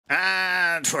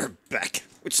And we're back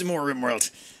with some more Rimworld.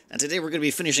 And today we're going to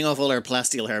be finishing off all our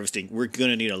plasteel harvesting. We're going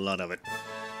to need a lot of it.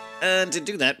 And to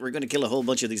do that, we're going to kill a whole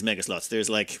bunch of these mega slots. There's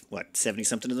like, what,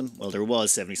 70-something of them? Well, there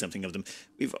was 70-something of them.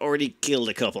 We've already killed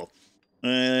a couple.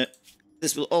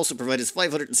 This will also provide us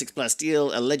 506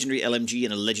 plasteel, a legendary LMG,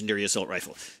 and a legendary assault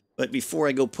rifle. But before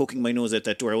I go poking my nose out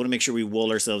that door, I want to make sure we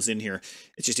wall ourselves in here.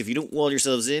 It's just if you don't wall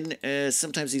yourselves in,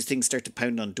 sometimes these things start to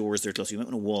pound on doors they're close. You might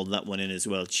want to wall that one in as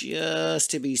well,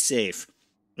 just to be safe.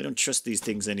 I don't trust these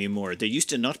things anymore. They used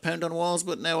to not pound on walls,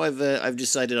 but now I've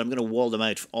decided I'm going to wall them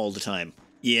out all the time.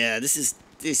 Yeah, this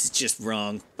is just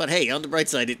wrong. But hey, on the bright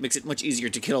side, it makes it much easier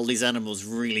to kill all these animals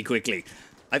really quickly.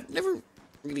 I've never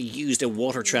really used a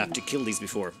water trap to kill these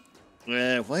before.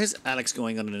 Why is Alex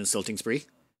going on an insulting spree?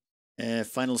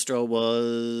 Final straw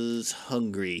was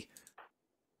hungry.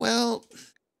 Well,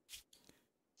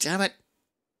 damn it.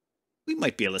 We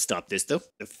might be able to stop this, though.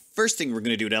 The first thing we're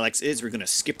going to do, Alex, is we're going to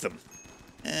skip them.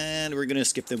 And we're going to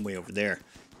skip them way over there.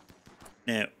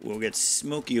 Now, we'll get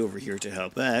Smokey over here to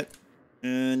help out.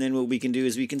 And then what we can do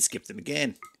is we can skip them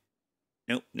again.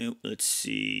 Nope, let's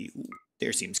see. Ooh,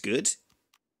 there seems good.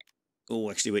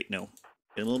 Oh, actually, wait, no.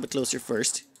 Get a little bit closer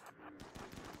first.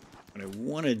 What I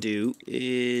want to do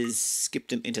is skip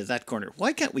them into that corner.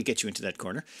 Why can't we get you into that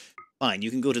corner? Fine, you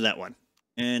can go to that one.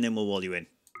 And then we'll wall you in.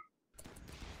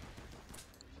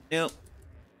 No.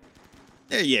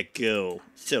 There you go.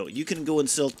 So, you can go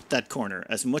insult that corner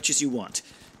as much as you want.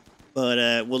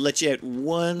 But we'll let you out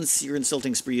once your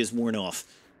insulting spree is worn off.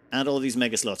 And all these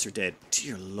mega slots are dead.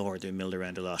 Dear lord, they milled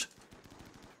around a lot.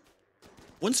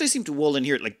 Once I seem to wall in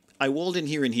here, like, I walled in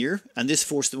here and here, and this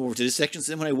forced them over to this section,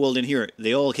 so then when I walled in here,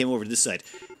 they all came over to this side.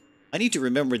 I need to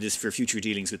remember this for future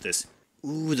dealings with this.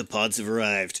 Ooh, the pods have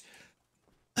arrived.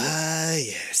 Ah,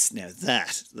 yes. Now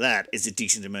that is a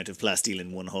decent amount of plasteel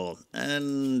in one haul.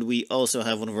 And we also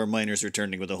have one of our miners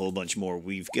returning with a whole bunch more.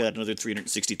 We've got another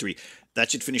 363.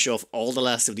 That should finish off all the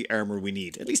last of the armor we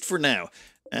need, at least for now.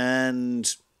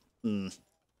 And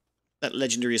that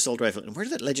legendary assault rifle. And where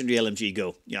did that legendary LMG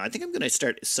go? Yeah, I think I'm going to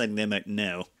start assigning them out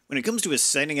now. When it comes to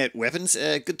assigning out weapons,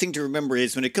 a good thing to remember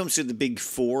is when it comes to the big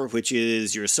four, which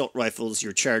is your assault rifles,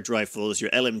 your charge rifles, your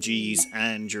LMGs,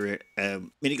 and your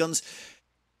miniguns,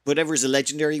 whatever's a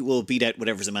legendary will beat out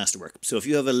whatever's a masterwork. So if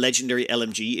you have a legendary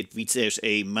LMG, it beats out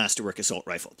a masterwork assault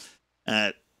rifle.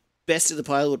 Best of the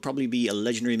pile would probably be a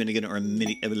legendary minigun or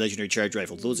a legendary charge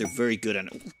rifle. Those are very good. And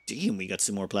oh, damn, we got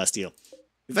some more plasteel.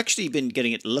 We've actually been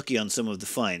getting it lucky on some of the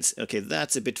finds. Okay,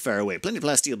 that's a bit far away. Plenty of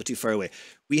plasteel, but too far away.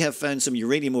 We have found some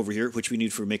uranium over here, which we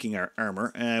need for making our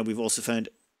armor. We've also found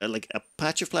like a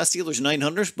patch of plasteel. There's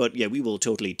 900, but yeah, we will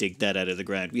totally dig that out of the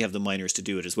ground. We have the miners to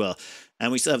do it as well.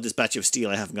 And we still have this batch of steel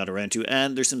I haven't got around to.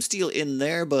 And there's some steel in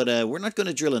there, but we're not going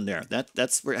to drill in there.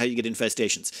 That's how you get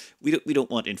infestations. We don't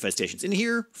want infestations. In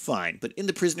here, fine. But in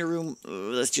the prisoner room,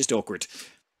 that's just awkward.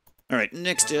 All right,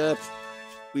 next up,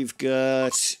 we've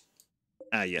got...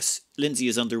 Ah, yes. Lindsay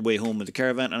is on their way home with the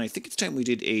caravan, and I think it's time we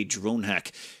did a drone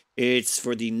hack. It's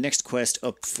for the next quest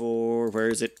up for... Where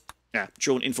is it? Ah,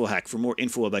 drone info hack for more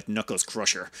info about Knuckles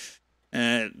Crusher.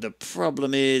 The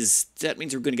problem is that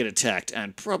means we're going to get attacked,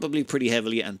 and probably pretty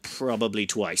heavily, and probably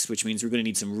twice, which means we're going to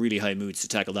need some really high moods to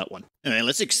tackle that one. Alright,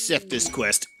 let's accept this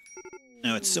quest.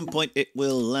 Now, at some point, it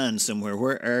will land somewhere.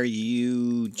 Where are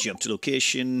you? Jump to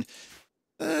location.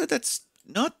 That's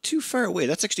not too far away.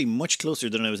 That's actually much closer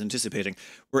than I was anticipating.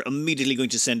 We're immediately going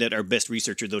to send out our best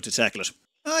researcher, though, to tackle it.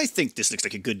 I think this looks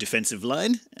like a good defensive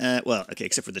line. Well, okay,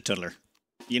 except for the tunneler.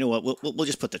 You know what, we'll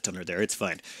just put the tunneler there, it's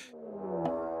fine.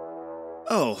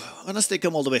 Oh, unless they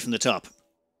come all the way from the top.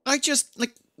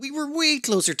 We were way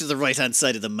closer to the right-hand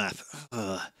side of the map.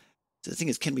 So the thing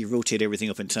is, can we rotate everything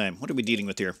up in time? What are we dealing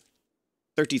with here?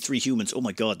 33 humans, oh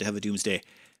my god, they have a doomsday.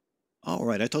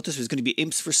 Alright, I thought this was going to be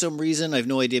imps for some reason. I have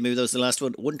no idea, maybe that was the last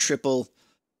one. One triple.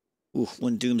 Ooh,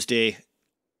 one doomsday.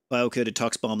 Bio-coded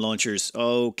tox bomb launchers.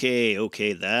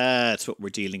 Okay, that's what we're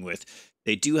dealing with.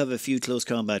 They do have a few close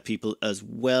combat people as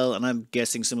well, and I'm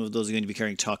guessing some of those are going to be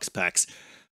carrying tox packs.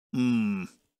 Right,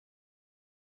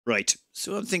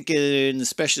 so I'm thinking the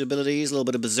special abilities, a little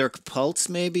bit of Berserk Pulse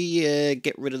maybe,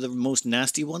 get rid of the most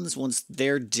nasty ones. Once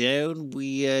they're down,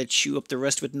 we chew up the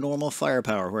rest with normal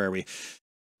firepower. Where are we?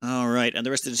 Alright, and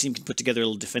the rest of the team can put together a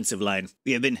little defensive line.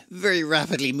 We have been very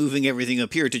rapidly moving everything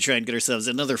up here to try and get ourselves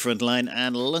another front line,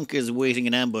 and Lunk is waiting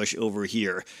in ambush over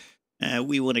here.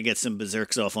 We want to get some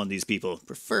berserks off on these people,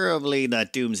 preferably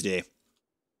that Doomsday.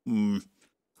 And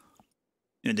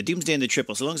the Doomsday and the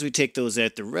Triple, so long as we take those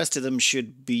out, the rest of them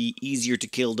should be easier to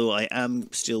kill, though I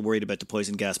am still worried about the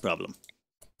poison gas problem.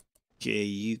 Okay,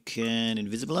 you can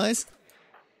invisibilize.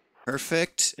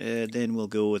 Perfect. Then we'll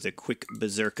go with a quick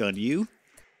berserk on you.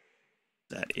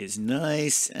 That is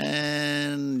nice,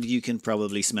 and you can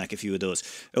probably smack a few of those.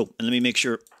 Oh, and let me make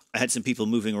sure I had some people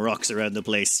moving rocks around the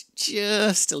place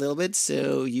just a little bit,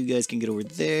 so you guys can get over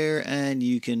there, and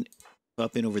you can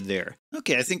pop in over there.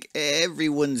 Okay, I think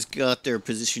everyone's got their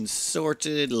position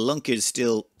sorted. Lunk is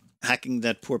still hacking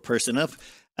that poor person up.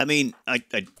 I mean, I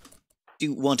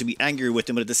do want to be angry with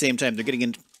them, but at the same time, they're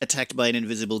getting attacked by an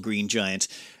invisible green giant,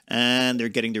 and they're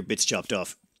getting their bits chopped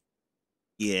off.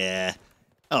 Yeah.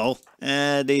 Oh,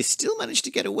 they still managed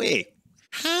to get away.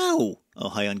 How? Oh,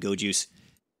 hi on Go Juice.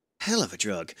 Hell of a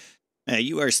drug.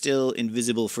 You are still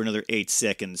invisible for another 8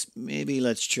 seconds. Maybe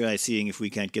let's try seeing if we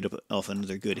can't get off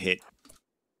another good hit.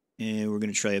 We're going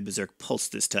to try a Berserk Pulse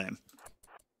this time.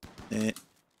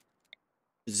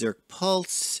 Berserk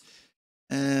Pulse.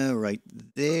 Right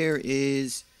there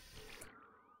is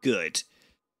good.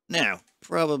 Now,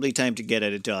 probably time to get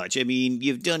out of dodge. I mean,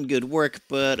 you've done good work,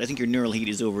 but I think your neural heat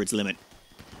is over its limit.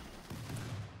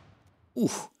 Ooh.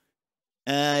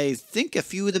 I think a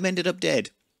few of them ended up dead.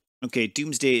 Okay,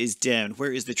 Doomsday is down.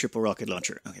 Where is the triple rocket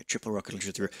launcher? Okay, triple rocket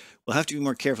launcher through. We'll have to be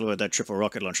more careful about that triple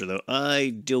rocket launcher, though.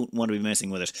 I don't want to be messing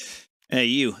with it.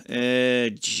 You,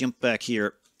 jump back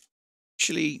here.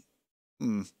 Actually,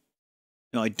 no,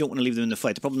 I don't want to leave them in the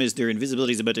fight. The problem is their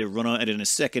invisibility is about to run out in a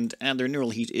second, and their neural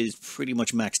heat is pretty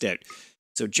much maxed out.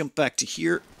 So jump back to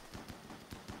here.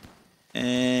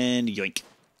 And yoink.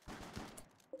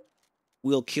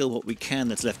 We'll kill what we can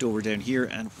that's left over down here.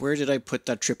 And where did I put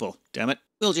that triple? Damn it.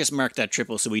 We'll just mark that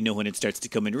triple so we know when it starts to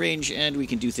come in range, and we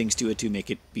can do things to it to make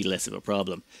it be less of a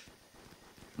problem.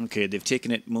 Okay, they've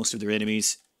taken it, most of their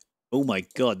enemies. Oh my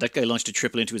god, that guy launched a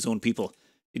triple into his own people.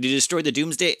 Did he destroy the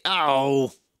Doomsday?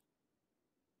 Ow!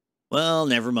 Well,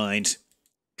 never mind.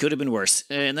 Could have been worse.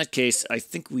 In that case, I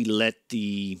think we let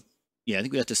the... Yeah, I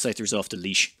think we let the Scythers off the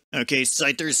leash. Okay,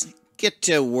 Scythers, get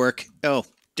to work. Oh,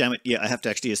 damn it. Yeah, I have to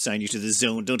actually assign you to the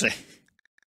zone, don't I?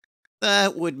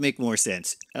 That would make more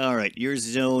sense. Alright, your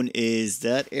zone is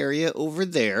that area over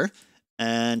there.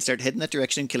 And start heading that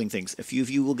direction and killing things. A few of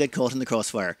you will get caught in the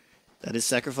crossfire. That is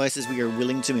sacrifices we are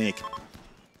willing to make.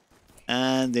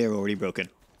 And they're already broken.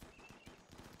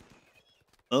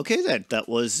 Okay then, that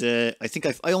was, I think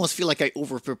I almost feel like I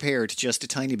over-prepared just a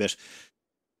tiny bit.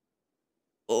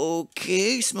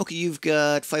 Okay, Smokey, you've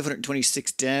got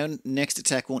 526 down. Next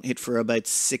attack won't hit for about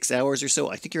 6 hours or so.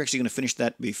 I think you're actually going to finish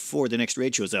that before the next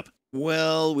raid shows up.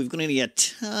 Well, we've got only a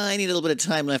tiny little bit of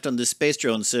time left on this space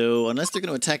drone, so unless they're going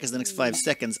to attack us in the next 5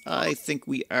 seconds, I think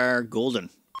we are golden.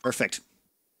 Perfect.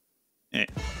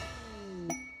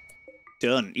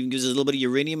 Done. Even gives us a little bit of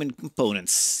uranium and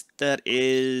components. That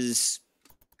is...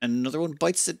 Another one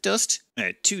bites the dust.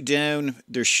 Alright, 2 down.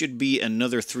 There should be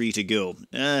another 3 to go.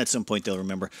 At some point they'll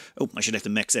remember. Oh, I should have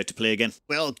the mechs out to play again.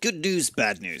 Well, good news,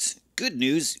 bad news. Good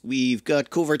news, we've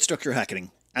got covert structure hacking.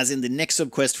 As in the next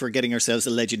subquest for getting ourselves a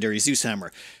legendary Zeus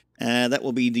hammer. That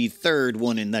will be the 3rd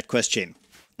one in that quest chain.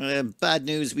 Bad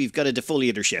news, we've got a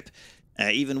defoliator ship.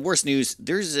 Even worse news,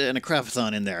 there's an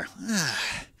Kapitan in there.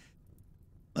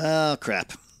 Well,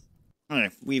 crap.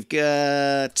 Alright, we've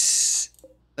got...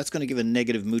 That's going to give a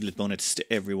negative moodlet bonus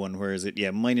to everyone. Where is it?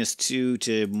 Yeah, -2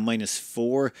 to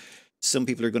 -4. Some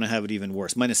people are going to have it even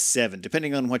worse. -7,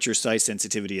 depending on what your size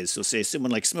sensitivity is. So say someone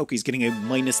like Smokey's getting a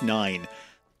 -9.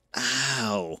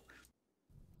 Ow.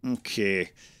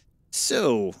 Okay.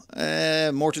 So,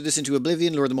 mortar this into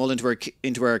oblivion, lure them all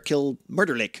into our kill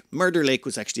murder lake. Murder lake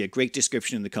was actually a great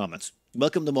description in the comments.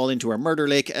 Welcome them all into our murder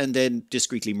lake and then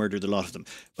discreetly murder the lot of them.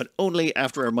 But only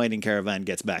after our mining caravan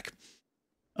gets back.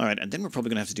 Alright, and then we're probably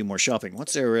going to have to do more shopping.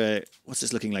 What's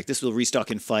this looking like? This will restock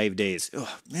in 5 days.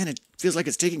 Oh, man, it feels like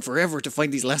it's taking forever to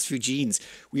find these last few genes.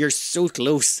 We are so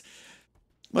close.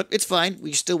 But it's fine.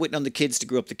 We're still waiting on the kids to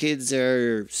grow up. The kids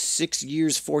are 6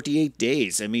 years, 48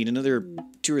 days. I mean, another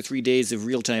 2 or 3 days of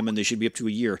real time and they should be up to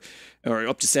a year. Or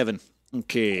up to 7.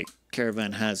 Okay,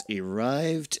 caravan has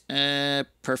arrived.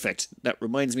 Perfect. That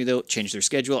reminds me, though, change their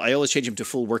schedule. I always change them to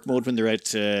full work mode when they're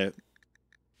out,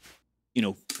 you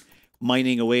know...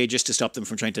 mining away just to stop them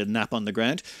from trying to nap on the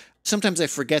ground. Sometimes I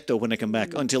forget, though, when I come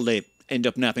back, until they end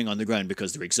up napping on the ground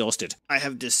because they're exhausted. I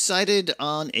have decided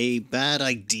on a bad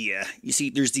idea. You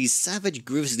see, there's these savage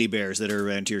grizzly bears that are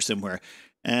around here somewhere.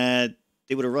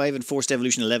 They would arrive in Forced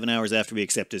Evolution 11 hours after we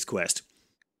accept this quest.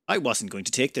 I wasn't going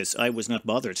to take this. I was not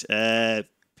bothered.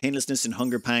 Painlessness and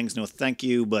hunger pangs, no thank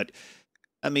you, but,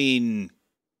 I mean...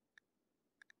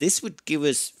 This would give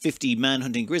us 50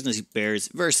 man-hunting grizzly bears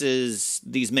versus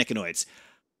these mechanoids.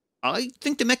 I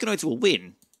think the mechanoids will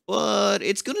win, but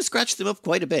it's going to scratch them up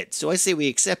quite a bit. So I say we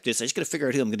accept this. I just got to figure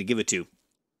out who I'm going to give it to.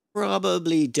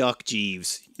 Probably Doc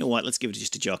Jeeves. You know what? Let's give it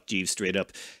just to Doc Jeeves straight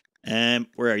up.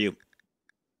 Where are you?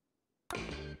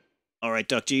 All right,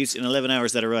 Doc Jeeves, in 11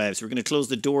 hours that arrives. We're going to close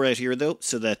the door out here, though,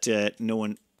 so that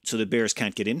so the bears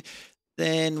can't get in.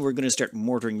 Then we're going to start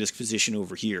mortaring this position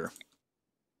over here.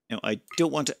 Now, I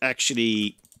don't want to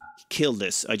actually kill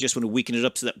this. I just want to weaken it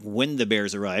up so that when the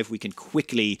bears arrive, we can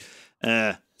quickly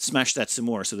smash that some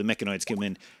more so the mechanoids come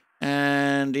in.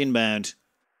 And inbound.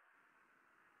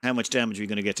 How much damage are we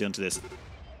going to get done to this?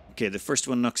 Okay, the first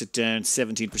one knocks it down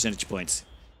 17 percentage points.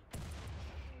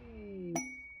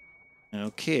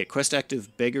 Okay, quest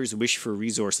active. Beggars wish for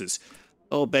resources.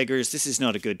 Oh, beggars, this is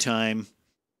not a good time.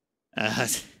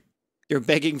 They're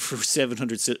begging for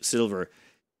 700 silver.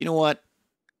 You know what?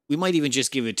 We might even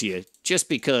just give it to you. Just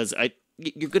because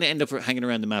you're going to end up hanging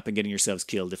around the map and getting yourselves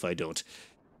killed if I don't.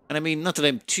 And I mean, not that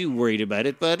I'm too worried about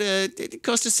it, but it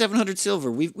cost us 700 silver.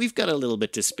 We've got a little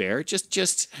bit to spare.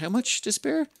 Just how much to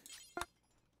spare?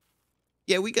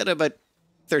 Yeah, we got about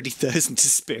 30,000 to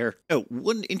spare. Oh,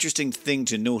 one interesting thing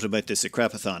to note about this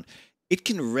Krafs. It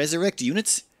can resurrect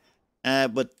units,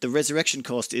 but the resurrection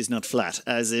cost is not flat.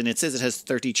 As in, it says it has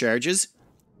 30 charges,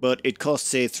 but it costs,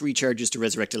 say, 3 charges to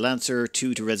resurrect a Lancer,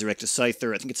 2 to resurrect a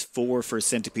Scyther, I think it's 4 for a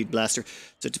Centipede Blaster,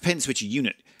 so it depends which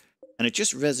unit. And it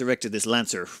just resurrected this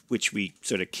Lancer, which we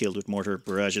sort of killed with mortar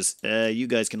barrages. You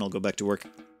guys can all go back to work.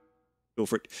 Go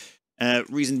for it.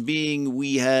 Reason being,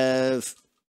 we have...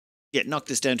 Yeah, knocked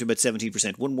this down to about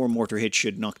 17%. One more mortar hit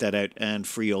should knock that out and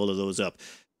free all of those up.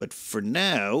 But for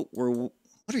now,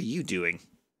 what are you doing?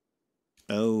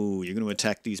 Oh, you're going to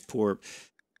attack these poor...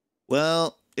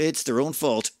 Well, it's their own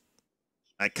fault.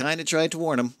 I kind of tried to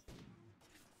warn them.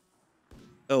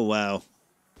 Oh, wow.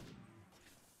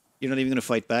 You're not even going to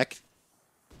fight back?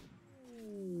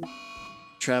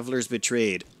 Travelers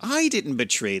betrayed. I didn't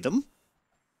betray them.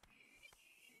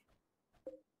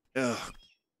 Ugh.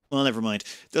 Well, never mind.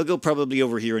 They'll go probably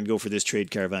over here and go for this trade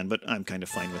caravan, but I'm kind of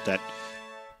fine with that.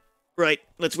 Right,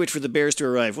 let's wait for the bears to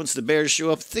arrive. Once the bears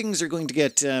show up, things are going to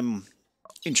get,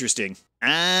 interesting.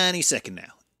 Any second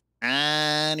now.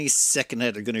 Any second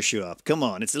now they're going to show up. Come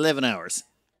on, it's 11 hours.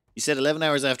 You said 11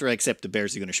 hours after I accept the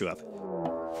bears are going to show up.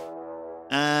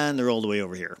 And they're all the way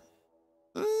over here.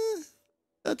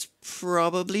 That's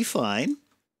probably fine.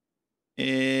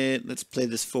 Let's play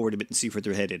this forward a bit and see where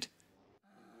they're headed.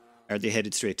 Are they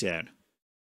headed straight down?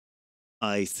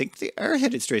 I think they are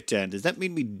headed straight down. Does that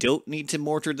mean we don't need to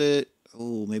mortar the...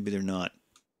 Oh, maybe they're not.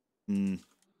 Let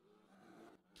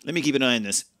me keep an eye on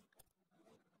this.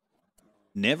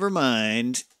 Never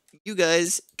mind. You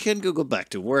guys can go back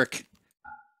to work.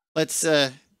 Let's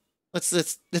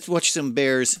watch some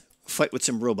bears fight with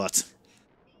some robots.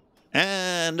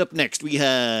 And up next we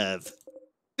have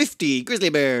 50 grizzly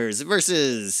bears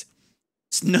versus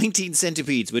 19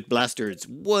 centipedes with blasters,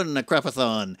 1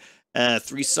 Krafs,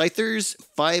 3 scythers,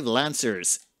 5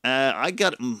 lancers. I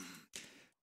got...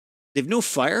 They've no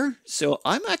fire, so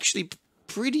I'm actually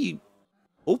pretty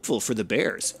hopeful for the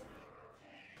bears.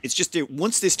 It's just that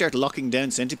once they start locking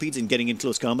down centipedes and getting in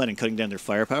close combat and cutting down their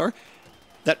firepower,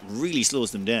 that really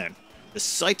slows them down. The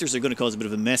scythers are going to cause a bit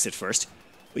of a mess at first.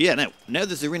 But yeah, now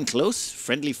that they're in close,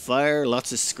 friendly fire,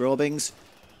 lots of scrobbings,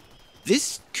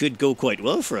 this could go quite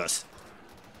well for us.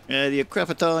 The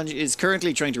Kapitan is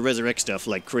currently trying to resurrect stuff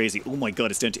like crazy. Oh my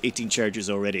god, it's down to 18 charges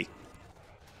already.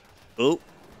 Oh.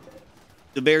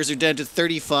 The bears are down to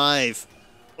 35.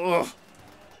 Oh.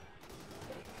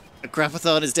 The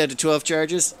Kapitan is down to 12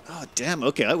 charges. Oh, damn.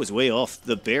 Okay, I was way off.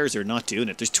 The bears are not doing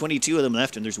it. There's 22 of them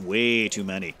left and there's way too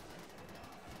many.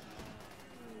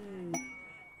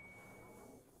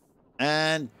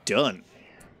 And done.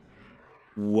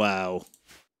 Wow.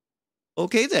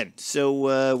 Okay then, so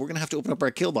we're going to have to open up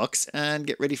our kill box and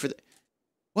get ready for the...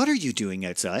 What are you doing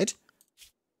outside?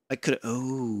 I could...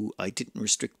 Oh, I didn't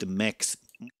restrict the mechs.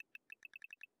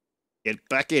 Get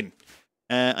back in.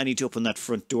 I need to open that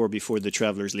front door before the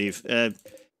travelers leave.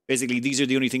 Basically, these are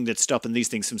the only thing that's stopping these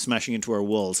things from smashing into our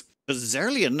walls.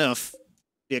 Bizarrely enough,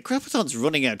 the Kapitan's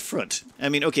running out front. I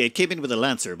mean, okay, it came in with a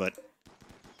Lancer, but...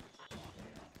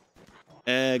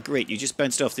 great, you just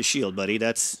bounced off the shield, buddy.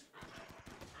 That's...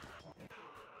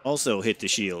 Also hit the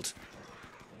shield.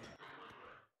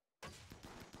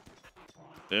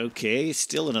 Okay,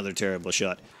 still another terrible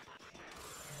shot.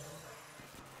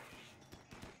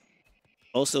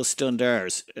 Also stunned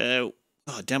ours. Oh,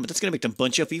 damn it, that's going to make them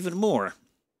bunch up even more.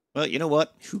 Well, you know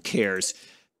what? Who cares?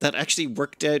 That actually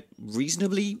worked out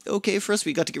reasonably okay for us.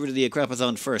 We got to get rid of the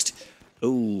Krafs first.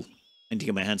 Oh, I need to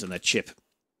get my hands on that chip.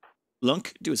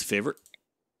 Lunk, do us a favor.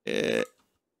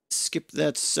 Skip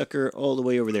that sucker all the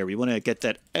way over there. We want to get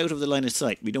that out of the line of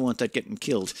sight. We don't want that getting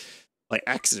killed by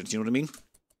accident, you know what I mean?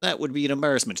 That would be an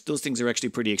embarrassment. Those things are actually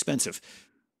pretty expensive.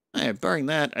 Barring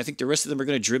that, I think the rest of them are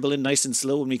going to dribble in nice and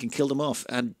slow and we can kill them off.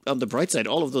 And on the bright side,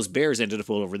 all of those bears ended up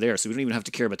all over there, so we don't even have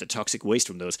to care about the toxic waste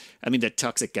from those. I mean, the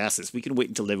toxic gases. We can wait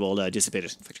until they've all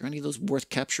dissipated. In fact, are any of those worth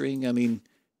capturing? I mean, oh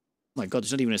my god,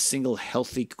 there's not even a single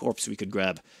healthy corpse we could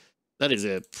grab. That is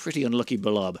a pretty unlucky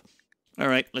blob.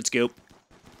 Alright, let's go.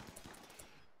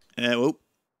 Whoa,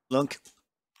 Lunk.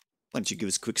 Why don't you give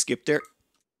us a quick skip there?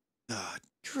 Oh,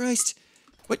 Christ.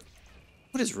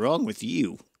 What is wrong with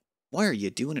you? Why are you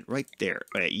doing it right there?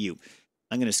 Alright, you.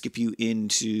 I'm going to skip you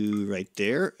into right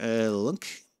there. Lunk,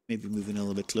 maybe moving a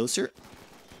little bit closer.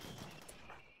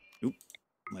 Oop,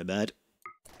 my bad.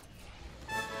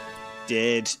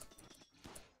 Dead.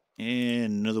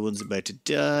 And another one's about to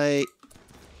die.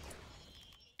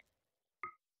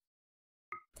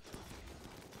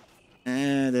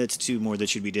 And that's two more that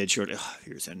should be dead short. Oh,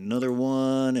 here's another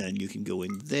one, and you can go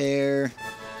in there.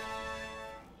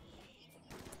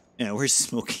 Yeah, where's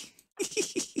Smokey?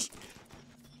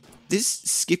 This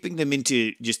skipping them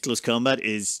into just close combat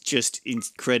is just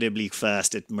incredibly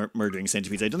fast at murdering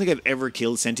centipedes. I don't think I've ever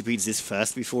killed centipedes this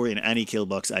fast before in any kill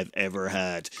box I've ever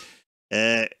had.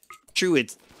 True,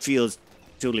 it feels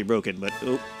totally broken, but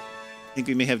oh, I think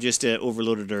we may have just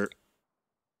overloaded our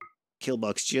kill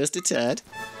box just a tad.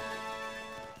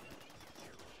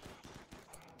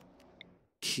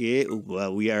 Okay, oh,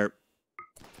 wow, we are...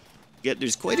 Yeah,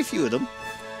 there's quite a few of them.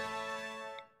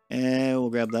 And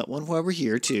we'll grab that one while we're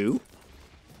here, too.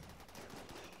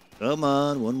 Come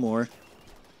on, one more.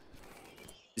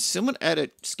 Is someone at a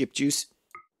skip juice?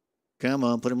 Come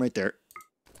on, put him right there.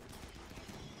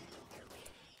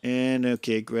 And,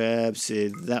 okay, grab,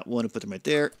 say, that one and put them right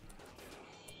there.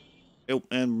 Oh,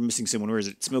 and we're missing someone. Where is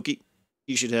it? Smokey?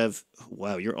 You should have...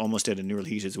 Wow, you're almost at a neural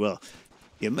heat as well.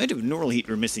 The amount of neural heat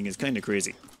we're missing is kind of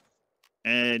crazy.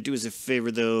 Do us a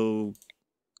favor, though.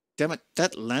 Damn it,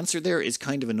 that Lancer there is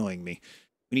kind of annoying me.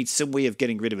 We need some way of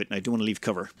getting rid of it, and I don't want to leave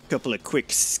cover. Couple of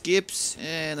quick skips,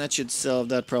 and that should solve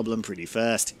that problem pretty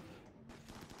fast.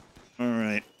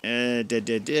 Alright,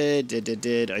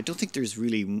 dead. I don't think there's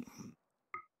really... You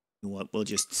know what, we'll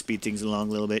just speed things along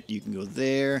a little bit. You can go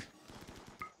there.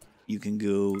 You can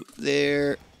go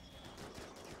there.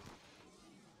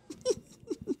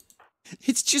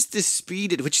 It's just the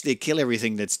speed at which they kill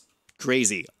everything that's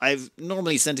crazy. I've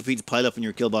normally centipedes pile up in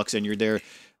your kill box and you're there.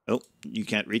 Oh, you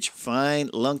can't reach. Fine,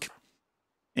 Lunk.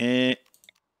 If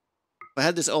I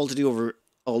had this all to do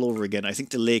all over again, I think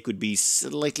the lake would be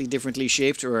slightly differently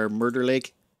shaped, or our murder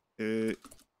lake.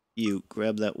 You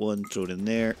grab that one, throw it in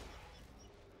there.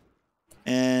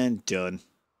 And done.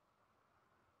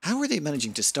 How are they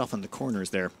managing to stop on the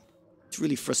corners there? It's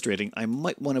really frustrating. I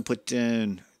might want to put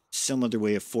down some other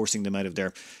way of forcing them out of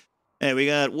there. We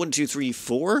got 1, 2, 3,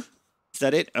 4. Is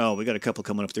that it? Oh, we got a couple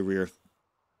coming up the rear.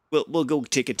 We'll go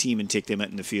take a team and take them out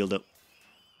in the field up.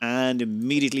 And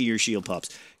immediately your shield pops.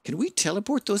 Can we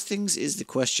teleport those things is the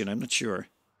question. I'm not sure.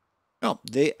 Oh,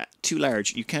 they too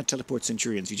large. You can't teleport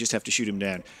Centurions. You just have to shoot them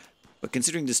down. But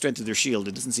considering the strength of their shield,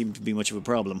 it doesn't seem to be much of a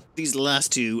problem. These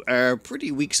last two are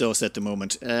pretty weak sauce at the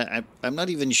moment. I'm not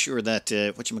even sure that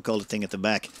whatchamacallit thing at the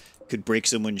back could break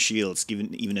someone's shields,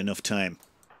 given even enough time.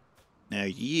 Now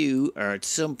you are at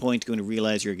some point going to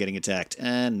realize you're getting attacked.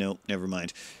 And no, never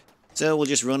mind. So we'll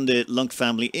just run the Lunk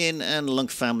family in, and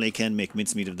Lunk family can make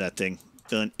mincemeat of that thing.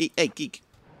 Done. Hey, geek.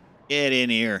 Get in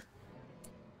here.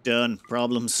 Done.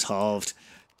 Problem solved.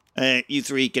 You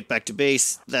three, get back to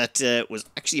base. That was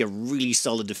actually a really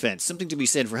solid defense. Something to be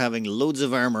said for having loads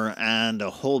of armor and a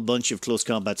whole bunch of close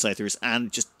combat scythers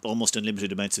and just almost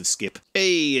unlimited amounts of skip.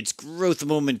 Hey, it's growth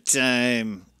moment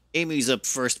time. Amy's up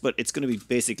first, but it's going to be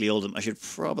basically all of them. I should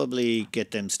probably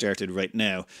get them started right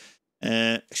now.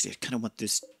 Actually, I kind of want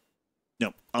this...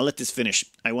 No, I'll let this finish.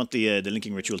 I want the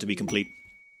linking ritual to be complete.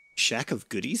 Shack of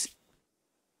goodies?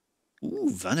 Ooh,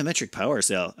 vanometric power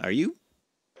cell. Are you?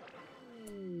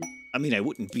 I mean, I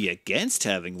wouldn't be against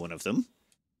having one of them.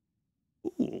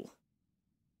 Ooh.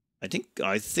 I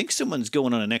think someone's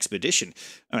going on an expedition.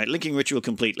 Alright, linking ritual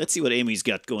complete. Let's see what Amy's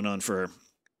got going on for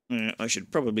her. I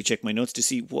should probably check my notes to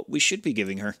see what we should be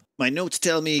giving her. My notes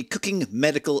tell me cooking,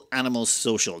 medical, animals,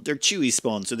 social. They're chewy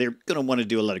spawn, so they're going to want to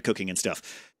do a lot of cooking and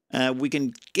stuff. We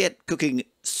can get cooking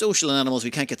social animals.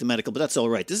 We can't get the medical, but that's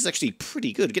alright. This is actually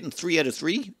pretty good. Getting 3 out of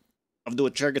 3 of the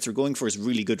targets we're going for is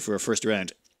really good for our first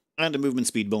round. And a movement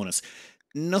speed bonus.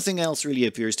 Nothing else really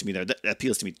appeals to me there. That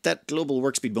appeals to me. That global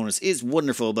work speed bonus is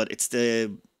wonderful, but it's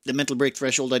the mental break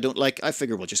threshold I don't like. I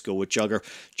figure we'll just go with Jogger.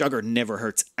 Jogger never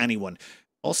hurts anyone.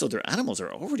 Also, their animals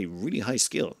are already really high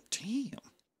skill. Damn.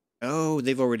 Oh,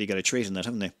 they've already got a trait in that,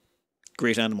 haven't they?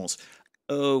 Great animals.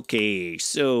 Okay,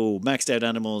 so maxed out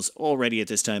animals already at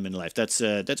this time in life. That's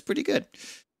pretty good.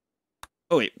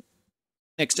 Oh wait,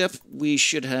 Next up, we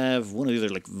should have one of the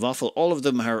other, like Waffle. All of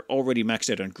them are already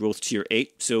maxed out on growth tier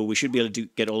 8, so we should be able to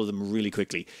get all of them really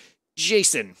quickly.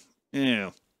 Jason.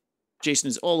 Yeah. Jason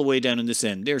is all the way down in this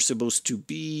end. They're supposed to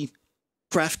be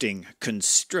crafting,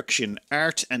 construction,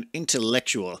 art, and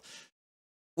intellectual.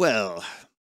 Well,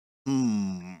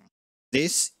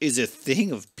 this is a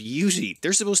thing of beauty.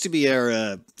 They're supposed to be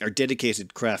our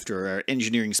dedicated crafter, our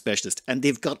engineering specialist, and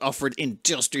they've got offered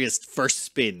industrious first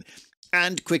spin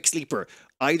and quick sleeper.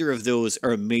 Either of those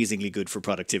are amazingly good for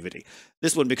productivity.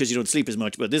 This one because you don't sleep as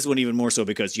much, but this one even more so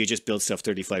because you just build stuff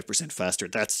 35% faster.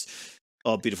 That's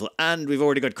all beautiful. And we've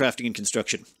already got crafting and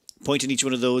construction. Point in each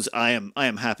one of those, I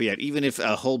am happy at. Even if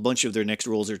a whole bunch of their next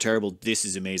rolls are terrible, this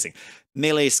is amazing.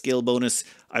 Melee skill bonus.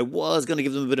 I was going to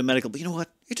give them a bit of medical, but you know what?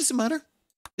 It doesn't matter.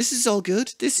 This is all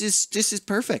good. This is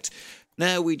perfect.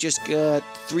 Now we just got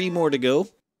 3 more to go.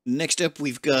 Next up,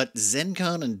 we've got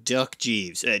Zencon and Doc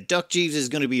Jeeves. Doc Jeeves is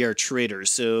going to be our trader,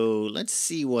 so let's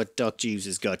see what Doc Jeeves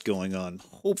has got going on.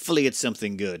 Hopefully it's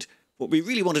something good. What we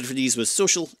really wanted for these was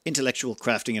social, intellectual,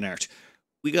 crafting, and art.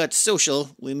 We got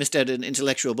social, we missed out on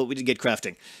intellectual, but we did get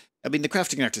crafting. I mean, the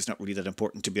crafting art is not really that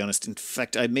important, to be honest. In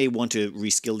fact, I may want to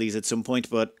reskill these at some point,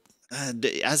 but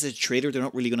as a trader, they're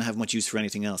not really going to have much use for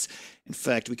anything else. In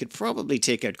fact, we could probably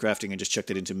take out crafting and just chuck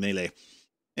that into melee.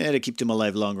 To keep them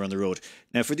alive longer on the road.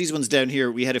 Now, for these ones down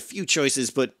here, we had a few choices,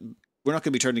 but we're not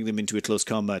going to be turning them into a close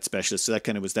combat specialist, so that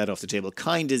kind of was that off the table.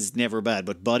 Kind is never bad,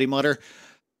 but body modder?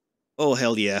 Oh,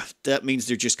 hell yeah. That means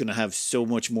they're just going to have so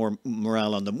much more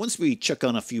morale on them. Once we chuck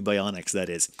on a few bionics, that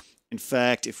is. In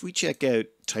fact, if we check out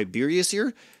Tiberius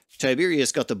here,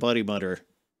 Tiberius got the body modder.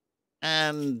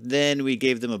 And then we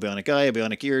gave them a bionic eye, a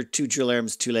bionic ear, 2 drill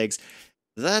arms, 2 legs.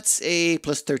 That's a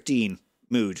plus 13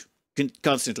 mood.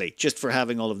 Constantly, just for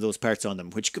having all of those parts on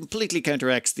them, which completely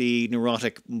counteracts the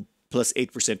neurotic plus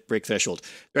 8% break threshold.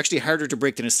 They're actually harder to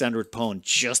break than a standard pawn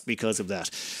just because of that.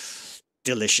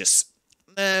 Delicious.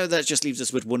 Now that just leaves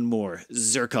us with one more.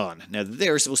 Zircon. Now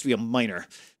they're supposed to be a miner.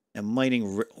 Now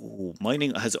mining... Oh,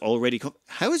 mining has already come...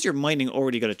 How has your mining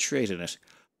already got a trait in it?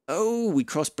 Oh, we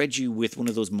crossbred you with one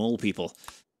of those mole people.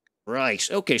 Right.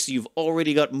 Okay, so you've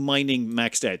already got mining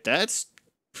maxed out. That's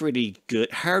pretty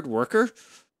good. Hard worker.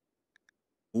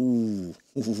 Ooh.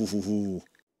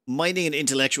 Mining and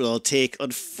intellectual I'll take.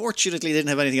 Unfortunately, they didn't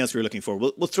have anything else we were looking for.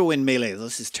 We'll throw in melee.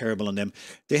 This is terrible on them.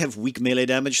 They have weak melee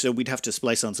damage, so we'd have to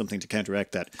splice on something to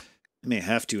counteract that. I may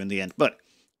have to in the end. But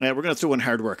we're going to throw in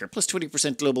hard worker. Plus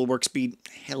 20% global work speed.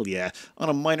 Hell yeah. On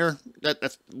a miner,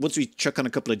 that's once we chuck on a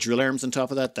couple of drill arms on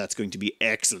top of that, that's going to be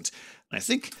excellent. And I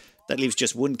think that leaves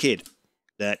just one kid.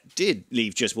 That did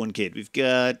leave just one kid. We've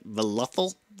got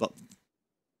Waffle.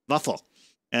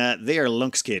 They are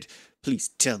Lunks kid. Please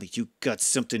tell me you got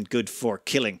something good for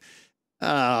killing.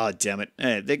 Ah, damn it.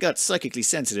 They got psychically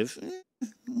sensitive.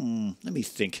 Let me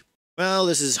think. Well,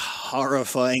 this is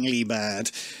horrifyingly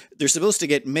bad. They're supposed to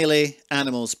get melee,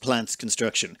 animals, plants,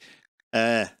 construction.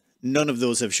 None of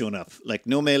those have shown up. Like,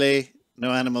 no melee,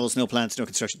 no animals, no plants, no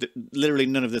construction. Literally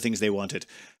none of the things they wanted.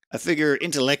 I figure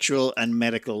intellectual and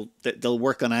medical, they'll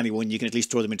work on anyone. You can at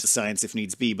least throw them into science if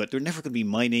needs be, but they're never going to be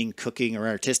mining, cooking, or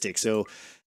artistic. So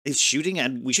it's shooting,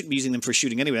 and we shouldn't be using them for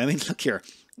shooting anyway. I mean, look here.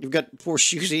 You've got poor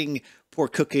shooting, poor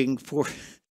cooking, poor...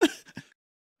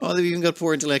 Oh, they've even got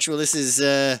poor intellectual. This is...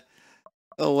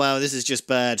 Oh, wow, this is just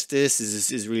bad. This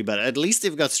is really bad. At least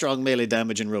they've got strong melee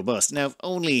damage and robust. Now, if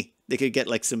only they could get,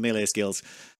 like, some melee skills.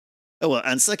 Oh, well,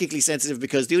 and psychically sensitive,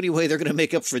 because the only way they're going to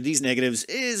make up for these negatives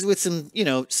is with some, you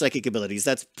know, psychic abilities.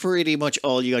 That's pretty much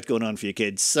all you got going on for you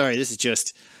kids. Sorry, this is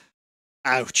just...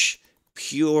 Ouch.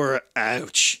 Pure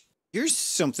ouch. Here's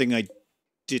something I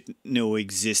didn't know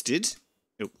existed.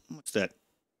 Oh, what's that?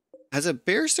 Has a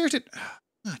bear started?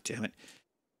 Ah, damn it.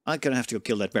 I'm going to have to go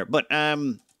kill that bear. But,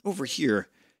 over here,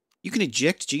 you can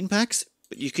eject gene packs,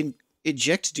 but you can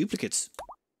eject duplicates.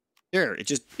 There, it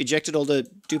just ejected all the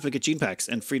duplicate gene packs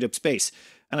and freed up space.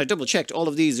 And I double checked, all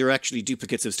of these are actually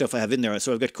duplicates of stuff I have in there.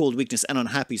 So I've got cold, weakness, and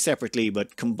unhappy separately, but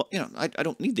you know, I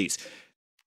don't need these.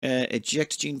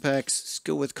 Eject gene packs. Let's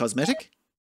go with cosmetic.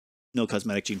 No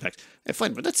cosmetic gene packs.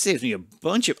 Fine, but that saves me a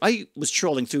bunch of... I was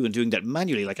trawling through and doing that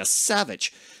manually like a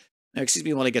savage. Now, excuse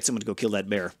me while I get someone to go kill that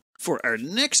bear. For our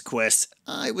next quest,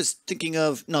 I was thinking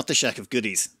of not the Shack of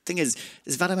Goodies. Thing is,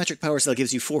 this vattometric power cell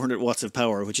gives you 400 watts of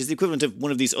power, which is the equivalent of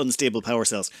one of these unstable power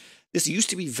cells. This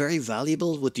used to be very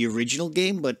valuable with the original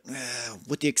game, but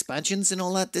with the expansions and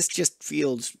all that, this just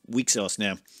feels weak sauce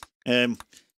now. I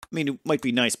mean, it might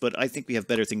be nice, but I think we have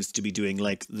better things to be doing,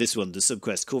 like this one, the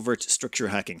subquest, Covert Structure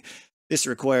Hacking. This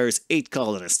requires 8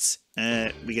 colonists.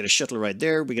 We get a shuttle ride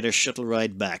there, we get a shuttle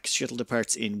ride back. Shuttle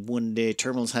departs in 1 day,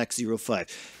 terminals hack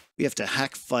 05. we have to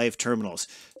hack 5 terminals.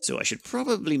 So I should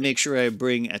probably make sure I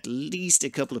bring at least a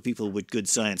couple of people with good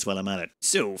science while I'm at it.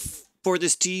 So for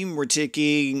this team, we're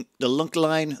taking the Lunk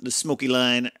line, the Smoky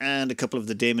line, and a couple of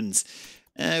the Daemons.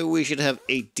 We should have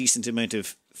a decent amount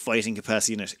of fighting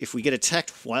capacity in it. If we get attacked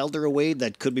while they're away,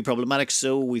 that could be problematic,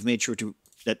 so we've made sure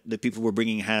that the people we're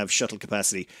bringing have shuttle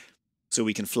capacity, so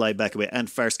we can fly back away,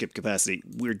 and fire skip capacity.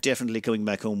 We're definitely coming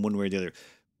back home one way or the other,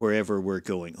 wherever we're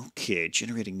going. Okay,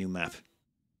 generating new map.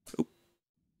 Oh.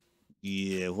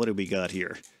 Yeah, what do we got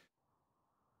here?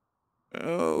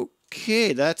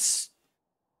 Okay, that's...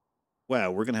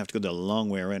 Wow, we're going to have to go the long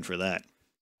way around for that.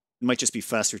 It might just be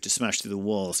faster to smash through the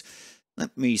walls.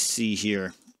 Let me see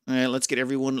here. Let's get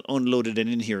everyone unloaded and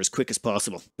in here as quick as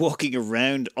possible. Walking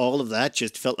around all of that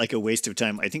just felt like a waste of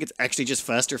time. I think it's actually just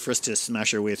faster for us to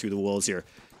smash our way through the walls here.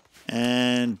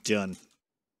 And done.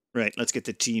 Right, let's get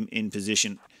the team in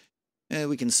position.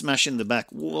 We can smash in the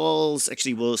back walls.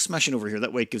 Actually, we'll smash in over here.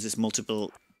 That way it gives us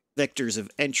multiple vectors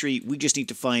of entry. We just need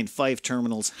to find 5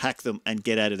 terminals, hack them, and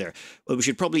get out of there. Well, we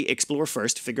should probably explore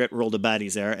first, figure out where all the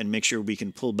baddies are, and make sure we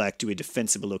can pull back to a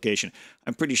defensible location.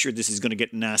 I'm pretty sure this is going to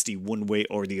get nasty one way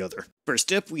or the other.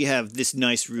 First up, we have this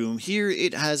nice room here.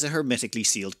 It has a hermetically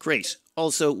sealed crate.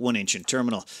 Also, 1 ancient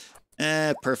terminal.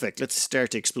 Perfect. Let's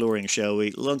start exploring, shall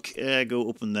we? Lunk, go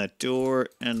open that door,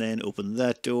 and then open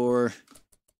that door.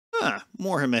 Ah,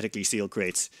 more hermetically sealed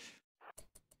crates.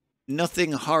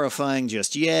 Nothing horrifying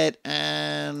just yet,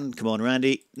 and come on,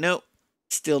 Randy. No,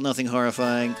 still nothing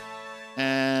horrifying,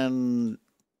 and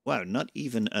wow, not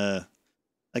even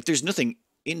like there's nothing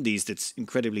in these that's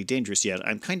incredibly dangerous yet.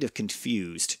 I'm kind of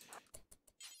confused.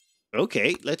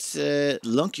 Okay, let's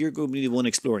Lunk, you're going to be the one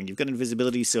exploring. You've got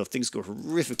invisibility, so if things go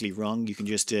horrifically wrong, you can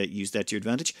just use that to your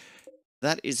advantage.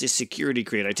 That is a security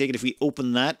crate. I take it if we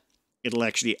open that, it'll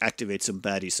actually activate some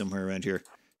baddies somewhere around here.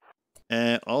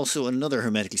 Also another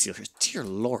hermetically sealed. Dear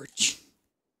Lord.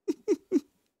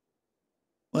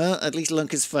 Well, at least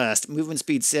Lunk is fast. Movement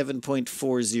speed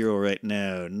 7.40 right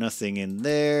now. Nothing in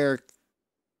there.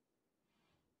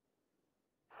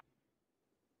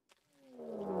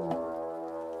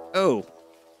 Oh.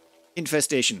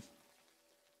 Infestation.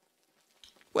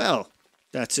 Well,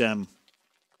 that's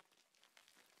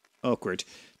awkward.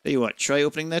 Tell you what, try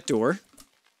opening that door.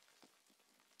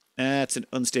 That's an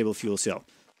unstable fuel cell.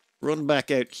 Run back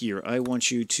out here. I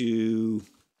want you to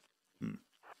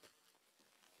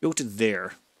go to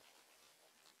there.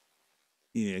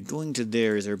 Yeah, going to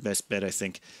there is our best bet, I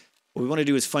think. What we want to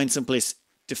do is find someplace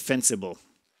defensible.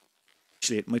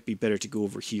 Actually, it might be better to go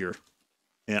over here.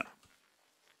 Yeah.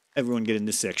 Everyone get in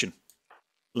this section.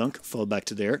 Lunk, fall back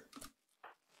to there.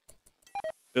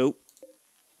 Oh.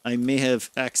 I may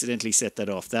have accidentally set that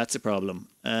off. That's a problem.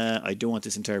 I don't want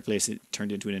this entire place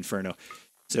turned into an inferno.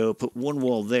 So put 1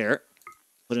 wall there.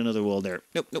 Put another wall there.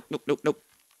 Nope, nope, nope, nope, nope.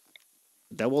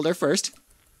 Put that wall there first.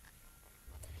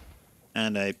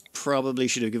 And I probably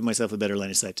should have given myself a better line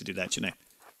of sight to do that, shouldn't I?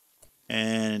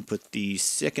 And put the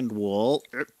second wall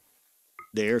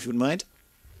there, if you wouldn't mind.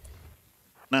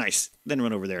 Nice. Then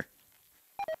run over there.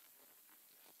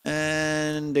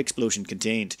 And explosion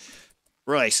contained.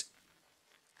 Right.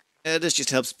 This just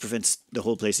helps prevent the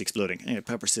whole place exploding. Anyway,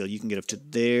 Peppersill, you can get up to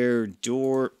their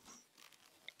door.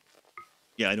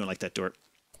 Yeah, I don't like that door.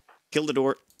 Kill the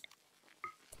door.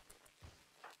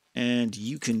 And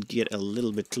you can get a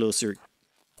little bit closer.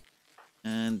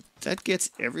 And that gets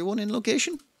everyone in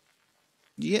location?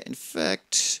 Yeah, in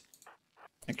fact...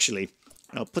 Actually,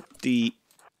 I'll put the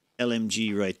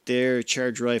LMG right there.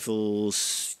 Charge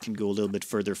rifles can go a little bit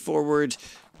further forward.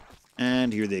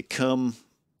 And here they come.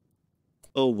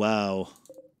 Oh, wow.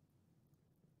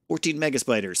 14 mega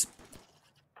spiders.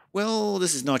 Well,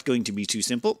 this is not going to be too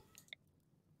simple.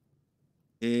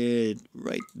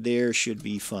 Right there should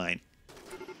be fine.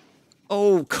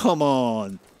 Oh, come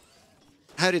on.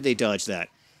 How did they dodge that?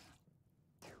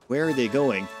 Where are they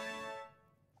going?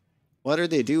 What are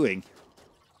they doing?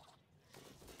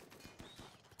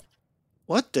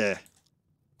 What the?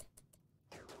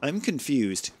 I'm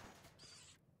confused.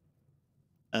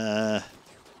 Are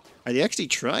they actually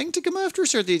trying to come after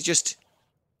us, or are they just...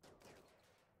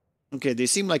 Okay, they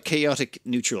seem like chaotic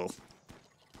neutral.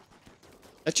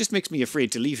 That just makes me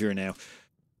afraid to leave here now.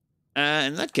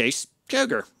 In that case,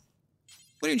 Cowger,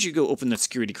 why don't you go open that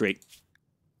security crate?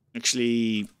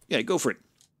 Actually, yeah, go for it.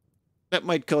 That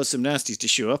might cause some nasties to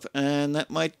show up, and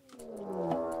that might...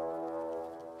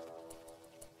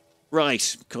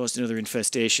 Right, caused another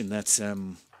infestation. That's,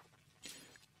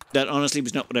 that honestly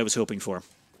was not what I was hoping for.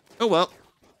 Oh well.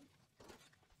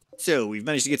 So, we've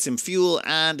managed to get some fuel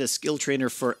and a skill trainer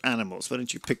for animals. Why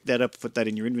don't you pick that up, put that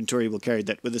in your inventory, we'll carry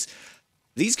that with us.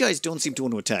 These guys don't seem to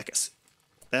want to attack us.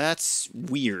 That's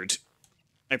weird.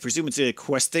 I presume it's a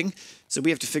quest thing, so we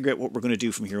have to figure out what we're going to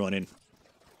do from here on in.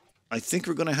 I think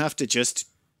we're going to have to just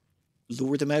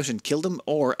lure them out and kill them,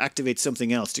 or activate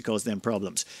something else to cause them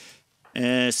problems.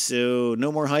 So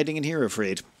no more hiding in here,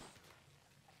 afraid.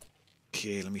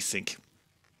 Okay, let me think.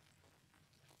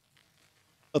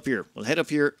 Up here. We'll head up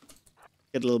here,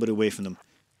 get a little bit away from them.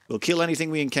 We'll kill anything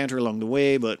we encounter along the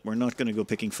way, but we're not going to go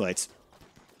picking fights.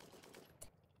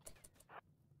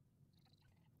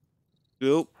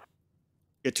 Go.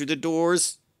 Get through the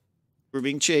doors. We're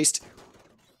being chased.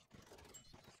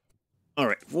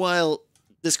 Alright, while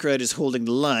this crowd is holding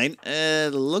the line,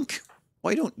 Lunk,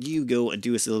 why don't you go and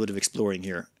do us a little bit of exploring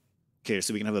here? Okay,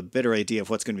 so we can have a better idea of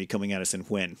what's going to be coming at us and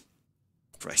when.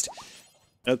 Christ.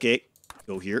 Okay,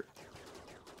 go here.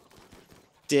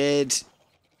 Dead.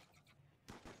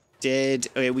 Dead.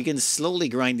 Okay, we can slowly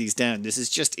grind these down. This is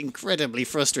just incredibly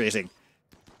frustrating.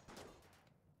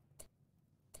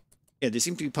 Yeah, they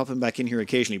seem to be popping back in here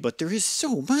occasionally, but there is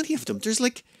so many of them. There's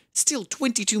like still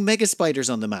 22 mega spiders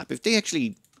on the map. If they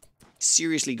actually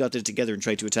seriously got it together and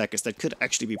tried to attack us, that could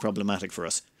actually be problematic for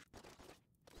us.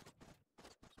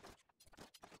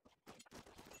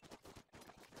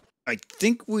 I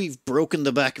think we've broken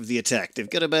the back of the attack. They've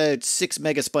got about 6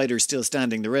 mega spiders still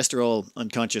standing. The rest are all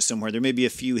unconscious somewhere. There may be a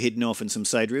few hidden off in some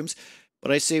side rooms.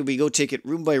 But I say we go take it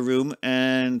room by room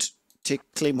and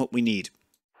claim what we need.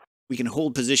 We can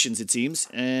hold positions, it seems,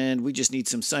 and we just need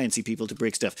some sciencey people to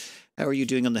break stuff. How are you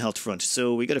doing on the health front?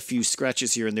 So we got a few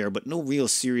scratches here and there, but no real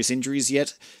serious injuries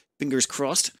yet. Fingers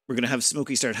crossed. We're going to have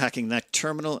Smokey start hacking that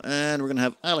terminal, and we're going to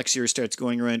have Alex here starts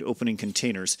going around opening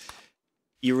containers.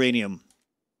 Uranium.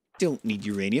 Don't need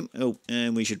uranium. Oh,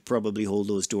 and we should probably hold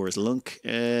those doors. Lunk,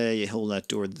 you hold that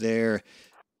door there.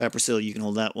 Papercell, you can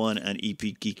hold that one, and EP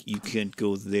Geek, you can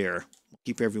go there.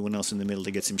 Keep everyone else in the middle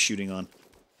to get some shooting on.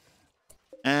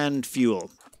 And fuel.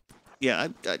 Yeah,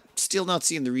 I'm still not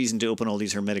seeing the reason to open all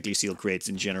these hermetically sealed crates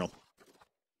in general.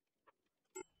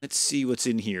 Let's see what's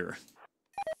in here.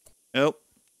 Oh.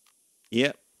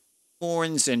 Yep. More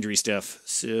incendiary stuff.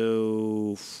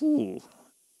 So, whew.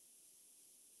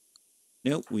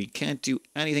 Nope, we can't do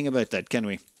anything about that, can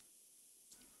we?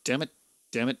 Damn it,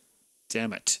 damn it,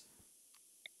 damn it.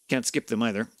 Can't skip them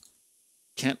either.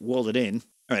 Can't wall it in.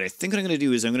 Alright, I think what I'm going to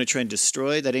do is I'm going to try and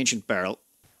destroy that ancient barrel.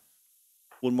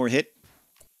 One more hit.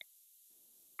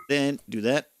 Then do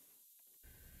that.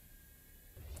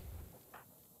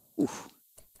 Oof.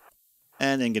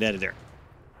 And then get out of there.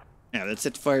 Now, let's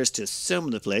set fires to some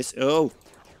of the place. Oh!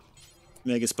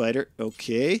 Mega spider.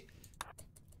 Okay.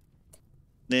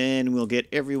 Then we'll get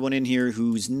everyone in here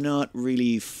who's not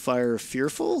really fire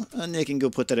fearful, and they can go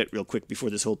put that out real quick before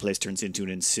this whole place turns into an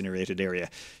incinerated area.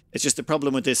 It's just the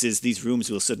problem with this is these rooms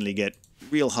will suddenly get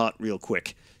real hot real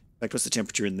quick. In fact, what's the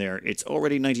temperature in there? It's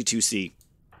already 92°C.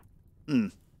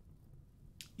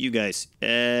 You guys,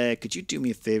 could you do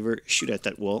me a favor? Shoot at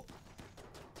that wall.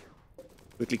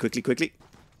 Quickly, quickly, quickly.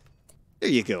 There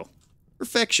you go.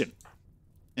 Perfection.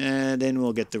 And then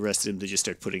we'll get the rest of them to just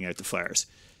start putting out the fires.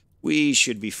 We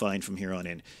should be fine from here on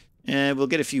in. We'll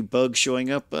get a few bugs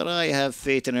showing up, but I have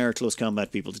faith in our close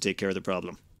combat people to take care of the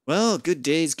problem. Well, good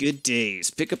days, good days.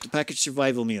 Pick up the packaged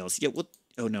survival meals. Yeah, what?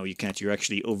 Oh no, you can't. You're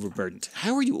actually overburdened.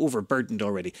 How are you overburdened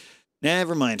already?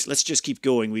 Never mind. Let's just keep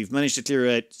going. We've managed to clear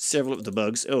out several of the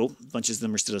bugs. Oh, bunches of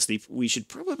them are still asleep. We should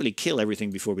probably kill everything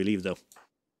before we leave, though.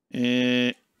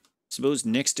 Suppose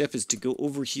next step is to go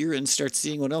over here and start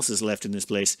seeing what else is left in this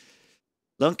place.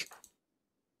 Lunk.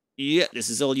 Yeah, this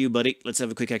is all you, buddy. Let's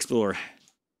have a quick explore.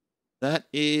 That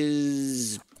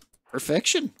is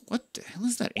perfection. What the hell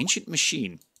is that? Ancient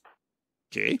machine.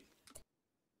 Okay.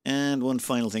 And one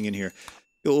final thing in here.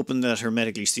 Go open that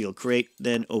hermetically sealed crate,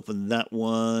 then open that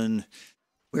one.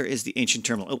 Where is the ancient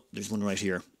terminal? Oh, there's one right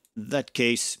here. That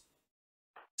case.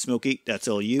 Smokey, that's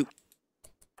all you.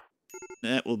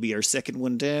 That will be our second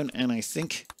one down, and I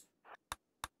think...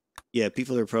 Yeah,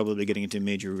 people are probably getting into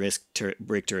major risk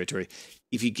break territory.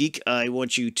 If you geek, I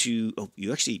want you to... Oh,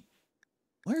 you actually...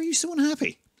 Why are you so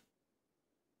unhappy?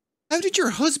 How did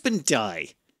your husband die?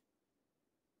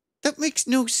 That makes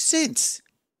no sense.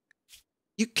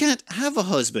 You can't have a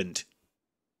husband.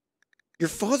 Your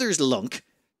father's Lunk.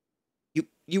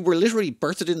 You were literally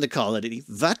birthed in the colony,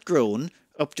 vat grown,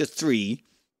 up to 3.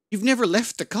 You've never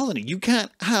left the colony. You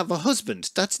can't have a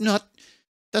husband. That's not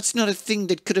a thing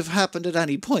that could have happened at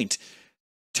any point.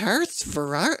 Tarth?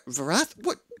 Varath?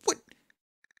 What?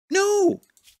 No!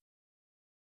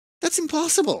 That's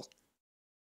impossible.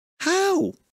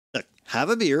 How? Look, have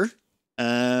a beer.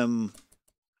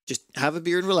 Just have a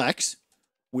beer and relax.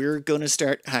 We're gonna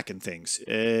start hacking things.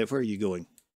 Where are you going?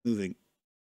 Moving.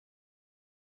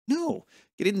 No.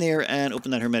 Get in there and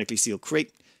open that hermetically sealed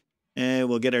crate.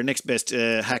 We'll get our next best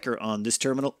hacker on this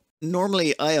terminal.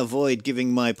 Normally, I avoid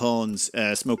giving my pawns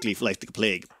smoke leaf like the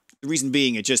plague. The reason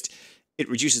being, it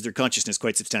reduces their consciousness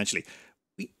quite substantially.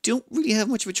 We don't really have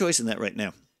much of a choice in that right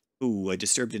now. Ooh, I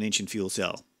disturbed an ancient fuel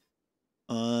cell.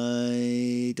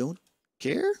 I don't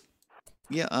care?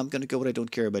 Yeah, I'm going to go with I don't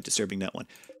care about disturbing that one.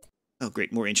 Oh,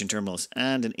 great, more ancient terminals.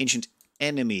 And an ancient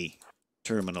enemy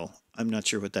terminal. I'm not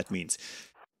sure what that means.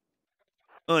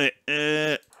 Alright,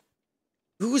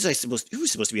 who was supposed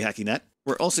to be hacking that?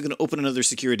 We're also going to open another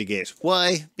security gate.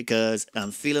 Why? Because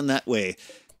I'm feeling that way.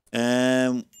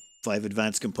 5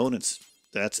 advanced components.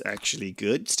 That's actually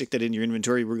good. Stick that in your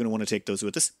inventory. We're going to want to take those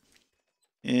with us.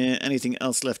 Anything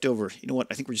else left over? You know what?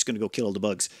 I think we're just going to go kill all the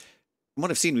bugs. From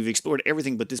what I've seen, we've explored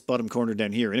everything but this bottom corner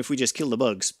down here. And if we just kill the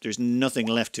bugs, there's nothing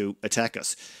left to attack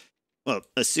us. Well,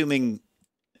 assuming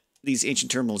these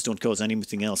ancient terminals don't cause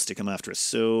anything else to come after us.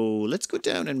 So let's go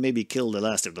down and maybe kill the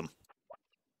last of them.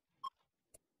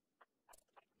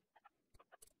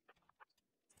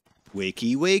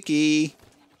 Wakey, wakey.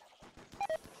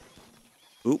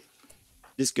 Oop.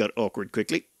 This got awkward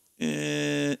quickly.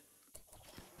 There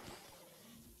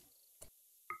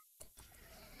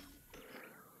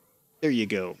you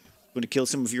go. Going to kill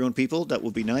some of your own people? That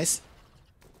would be nice.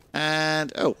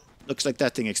 And, oh, looks like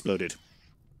that thing exploded.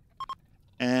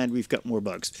 And we've got more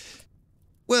bugs.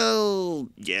 Well,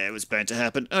 yeah, it was bound to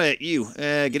happen. Alright, you,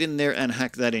 get in there and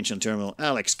hack that ancient terminal.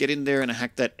 Alex, get in there and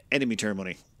hack that enemy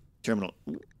terminal.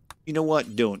 You know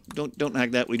what? Don't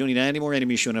hack that. We don't need any more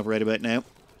enemies showing up right about now.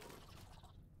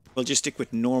 We'll just stick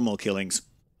with normal killings.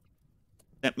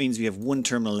 That means we have one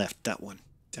terminal left. That one.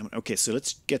 Damn it. Okay, so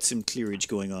let's get some clearage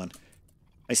going on.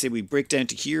 I say we break down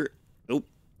to here. Oh.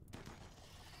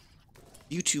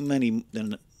 You too many,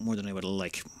 more than I would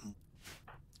like.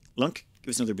 Lunk,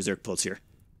 give us another Berserk Pulse here.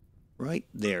 Right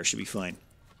there, should be fine.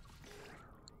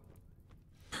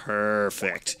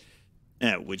 Perfect.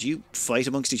 Now, would you fight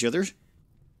amongst each other?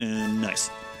 Nice.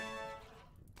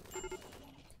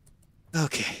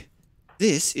 Okay.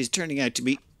 This is turning out to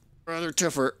be rather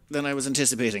tougher than I was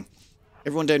anticipating.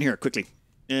 Everyone down here, quickly.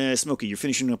 Smokey, you're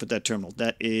finishing up at that terminal.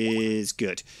 That is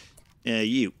good.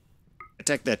 You,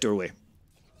 attack that doorway. In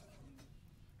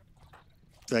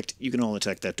fact, you can all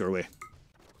attack that doorway.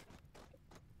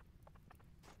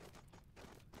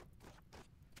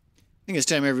 I think it's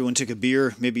time everyone took a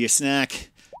beer, maybe a snack.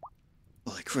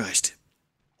 Holy Christ.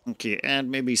 Okay, and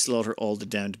maybe slaughter all the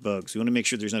downed bugs. We want to make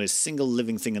sure there's not a single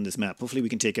living thing on this map. Hopefully we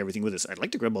can take everything with us. I'd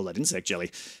like to grab all that insect jelly.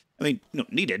 I mean,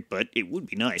 not need it, but it would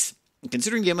be nice.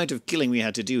 Considering the amount of killing we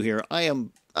had to do here, I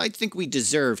think we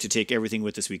deserve to take everything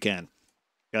with us we can.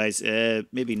 Guys,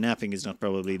 maybe napping is not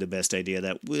probably the best idea.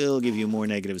 That will give you more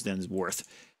negatives than it's worth.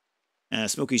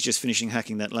 Smokey's just finishing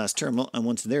hacking that last terminal, and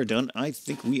once they're done, I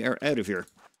think we are out of here.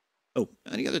 Oh,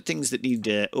 any other things that need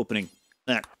opening?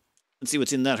 Let's see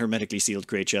what's in that hermetically sealed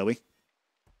crate, shall we?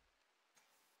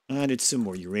 And it's some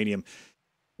more uranium.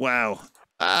 Wow.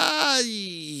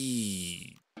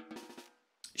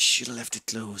 Should have left it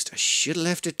closed. I should have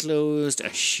left it closed.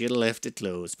 I should have left it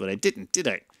closed. But I didn't, did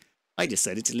I? I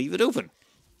decided to leave it open.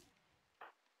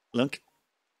 Lunk.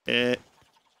 Yeah,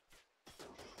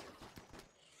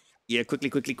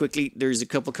 quickly. There's a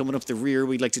couple coming up the rear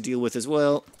we'd like to deal with as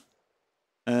well.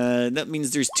 That means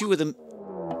there's 2 of them.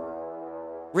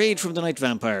 Raid from the night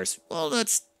vampires. Well,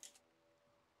 that's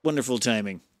wonderful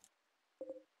timing.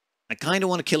 I kind of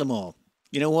want to kill them all.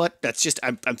 You know what? That's just,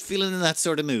 I'm feeling in that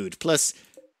sort of mood. Plus,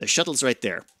 the shuttle's right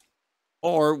there.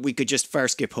 Or we could just far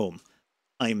skip home.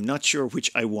 I'm not sure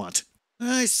which I want.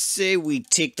 I say we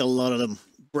take the lot of them.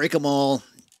 Break them all.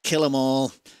 Kill them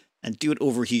all. And do it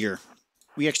over here.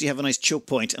 We actually have a nice choke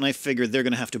point, and I figure they're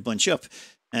going to have to bunch up.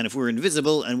 And if we're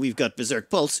invisible and we've got Berserk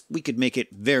Pulse, we could make it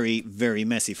very, very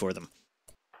messy for them.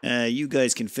 You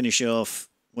guys can finish off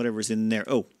whatever's in there.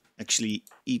 Oh, actually,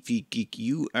 EP Geek,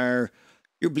 you're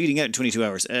bleeding out in 22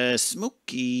 hours.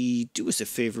 Smokey, do us a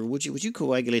favor, would you? Would you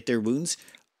coagulate their wounds?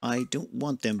 I don't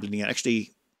want them bleeding out.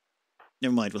 Actually,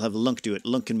 never mind. We'll have Lunk do it.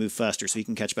 Lunk can move faster, so he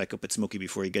can catch back up at Smokey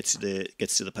before he gets to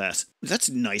the pass.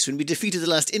 That's nice. When we defeated the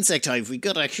last insect hive, we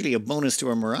got actually a bonus to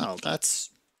our morale.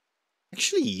 That's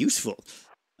actually useful.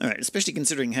 All right, especially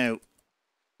considering how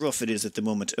rough it is at the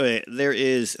moment. Okay, there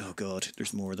is... Oh, God,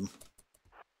 there's more of them.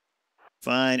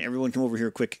 Fine, everyone come over here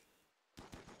quick.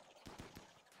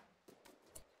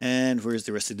 And where's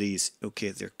the rest of these? Okay,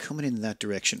 they're coming in that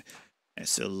direction.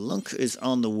 So Lunk is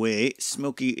on the way.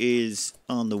 Smokey is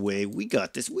on the way. We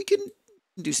got this. We can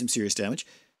do some serious damage.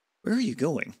 Where are you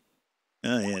going?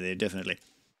 Oh, yeah, definitely.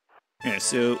 Yeah,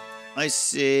 so I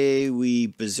say we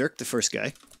berserk the first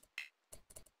guy.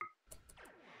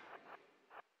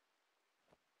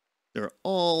 They're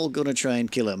all gonna try and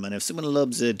kill him, and if someone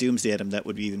loves Doomsday at him, that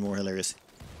would be even more hilarious.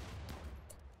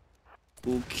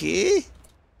 Okay.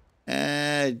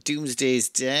 Doomsday's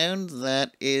down.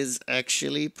 That is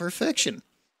actually perfection.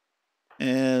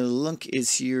 Lunk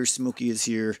is here, Smokey is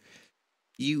here.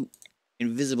 You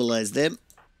invisibilize them.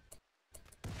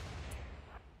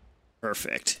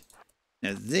 Perfect.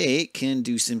 Now they can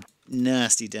do some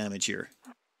nasty damage here.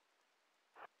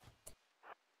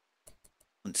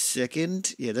 1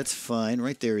 second. Yeah, that's fine.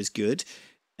 Right there is good.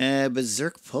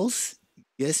 Berserk Pulse.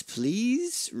 Yes,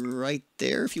 please. Right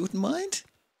there, if you wouldn't mind.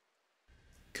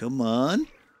 Come on.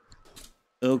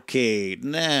 Okay,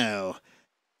 now.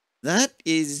 That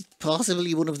is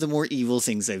possibly one of the more evil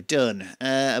things I've done.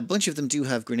 A bunch of them do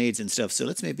have grenades and stuff, so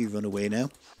let's maybe run away now.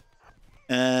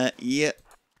 Yeah.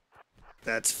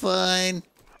 That's fine.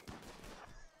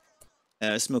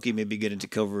 Smokey maybe get into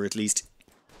cover at least.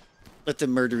 Let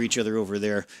them murder each other over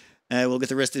there. We'll get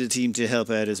the rest of the team to help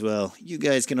out as well. You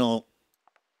guys can all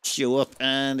show up,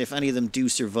 and if any of them do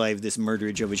survive this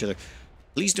murderage of each other,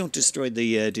 please don't destroy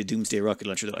the Doomsday rocket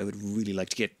launcher, though. I would really like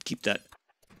to keep that.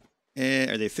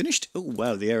 Are they finished? Oh,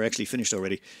 wow, they are actually finished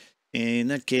already. In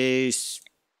that case,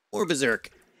 more Berserk.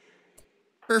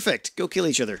 Perfect. Go kill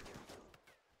each other.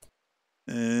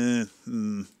 Damn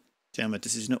it,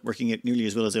 this is not working out nearly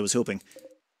as well as I was hoping.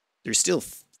 There's still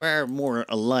far more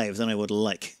alive than I would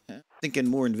like. Thinking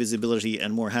more invisibility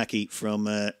and more hacky from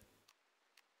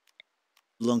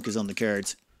Lunk is on the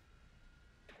cards.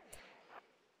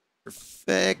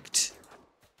 Perfect.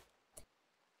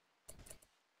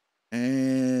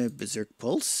 Berserk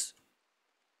Pulse.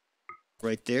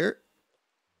 Right there.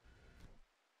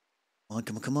 Come on,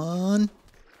 come on, come on.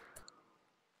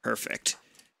 Perfect.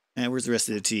 And where's the rest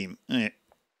of the team? Alright.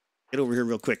 Get over here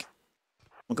real quick.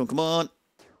 Come on.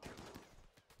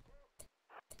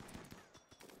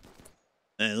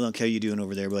 Look, how you doing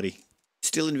over there, buddy?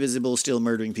 Still invisible, still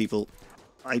murdering people.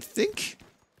 I think?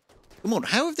 Come on,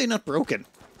 how have they not broken?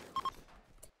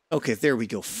 Okay, there we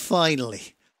go.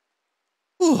 Finally.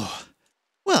 Oh,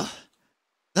 well,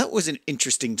 that was an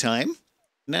interesting time.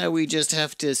 Now we just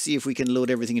have to see if we can load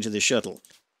everything into the shuttle.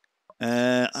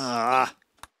 I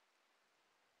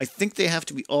think they have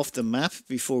to be off the map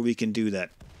before we can do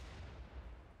that.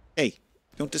 Hey,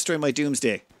 don't destroy my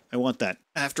Doomsday. I want that.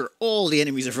 After all the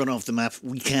enemies have run off the map,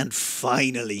 we can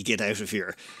finally get out of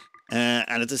here. And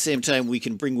at the same time, we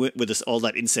can bring with us all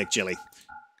that insect jelly.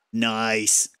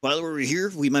 Nice. While we were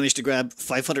here, we managed to grab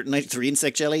 593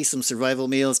 insect jelly, some survival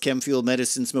meals, chem fuel,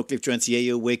 medicine, smoke leaf trance,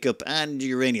 yayo, wake up, and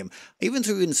uranium. I even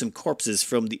threw in some corpses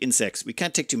from the insects. We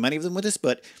can't take too many of them with us,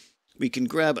 but we can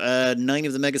grab 9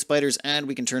 of the mega spiders, and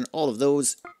we can turn all of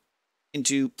those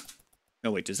into...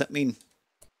 Oh, wait, does that mean...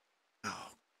 Oh.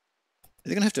 Are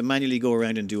they going to have to manually go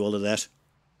around and do all of that?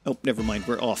 Oh, never mind,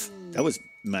 we're off. That was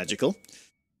magical.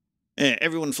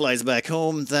 Everyone flies back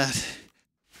home. That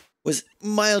was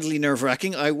mildly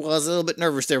nerve-wracking. I was a little bit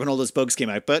nervous there when all those bugs came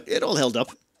out, but it all held up.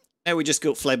 Now we just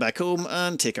go fly back home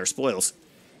and take our spoils.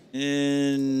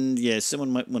 And yeah,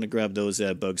 someone might want to grab those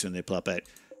bugs when they plop out.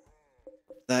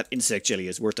 That insect jelly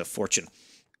is worth a fortune.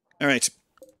 Alright,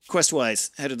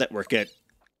 quest-wise, how did that work out?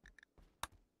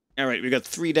 Alright, we got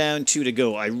 3 down, 2 to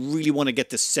go. I really want to get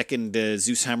the second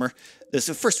Zeus hammer. The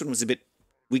first one was a bit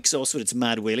weak sauce with its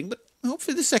mad wailing, but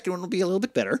hopefully the second one will be a little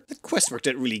bit better. The quest worked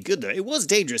out really good though. It was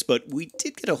dangerous, but we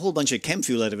did get a whole bunch of chem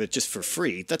fuel out of it just for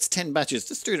free. That's 10 batches.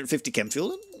 That's 350 chem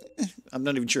fuel. I'm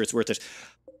not even sure it's worth it.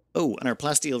 Oh, and our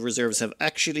plasteel reserves have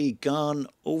actually gone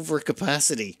over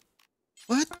capacity.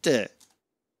 What the...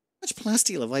 How much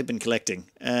plasteel have I been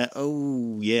collecting?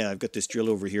 Oh, yeah, I've got this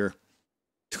drill over here.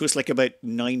 There was like about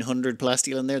 900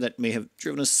 plasteel in there that may have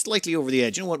driven us slightly over the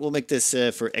edge. You know what? We'll make this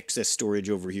for excess storage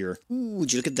over here. Ooh,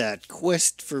 would you look at that?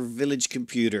 Quest for village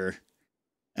computer.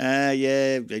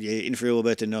 Yeah, info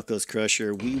about the Knuckles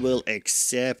Crusher. We will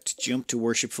accept. Jump to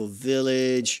worshipful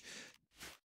village.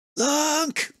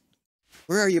 Lunk!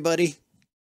 Where are you, buddy?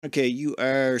 Okay, you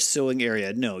are sewing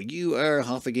area. No, you are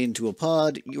hopping into a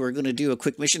pod. You are going to do a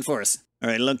quick mission for us. All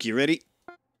right, Lunk, you ready?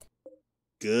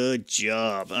 Good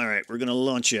job. All right, we're going to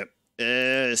launch it.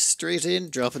 Straight in,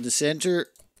 drop in the center.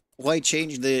 Why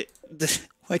change the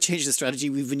strategy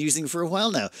we've been using for a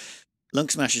while now? Lunk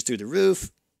smashes through the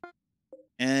roof.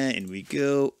 And in we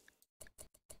go.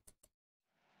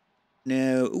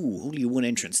 Now, ooh, only 1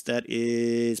 entrance. That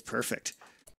is perfect.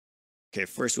 Okay,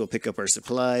 first we'll pick up our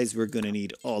supplies. We're going to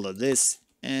need all of this.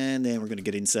 And then we're going to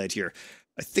get inside here.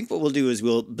 I think what we'll do is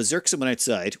we'll berserk someone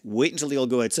outside, wait until they all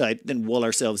go outside, then wall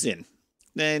ourselves in.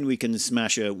 Then we can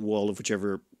smash a wall of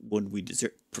whichever one we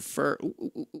prefer.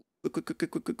 Ooh,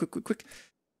 quick.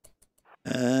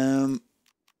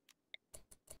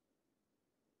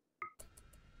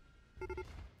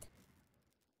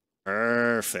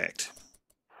 Perfect.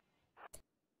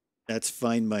 That's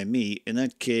fine by me. In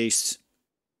that case...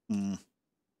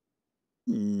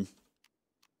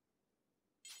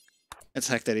 Let's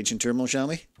hack that ancient terminal, shall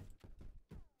we?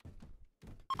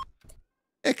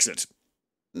 Excellent.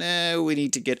 Now we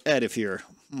need to get out of here.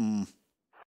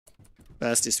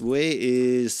 Fastest way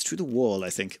is through the wall, I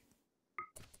think.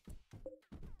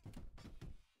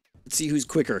 Let's see who's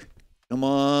quicker. Come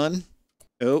on.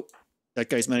 Oh, that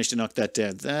guy's managed to knock that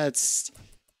down. That's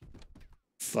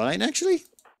fine, actually.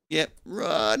 Yep,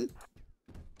 run.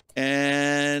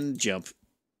 And jump.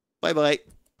 Bye-bye.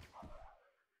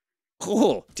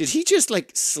 Oh, did he just,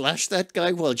 like, slash that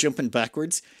guy while jumping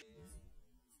backwards?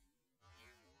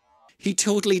 He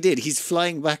totally did. He's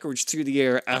flying backwards through the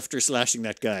air after slashing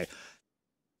that guy.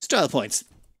 Style points.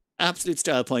 Absolute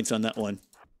style points on that one.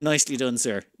 Nicely done,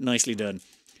 sir. Nicely done.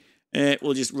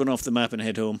 We'll just run off the map and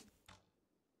head home.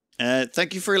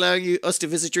 Thank you for allowing us to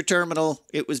visit your terminal.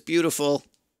 It was beautiful.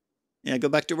 Yeah, go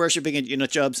back to worshipping it, you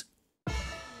nut jobs.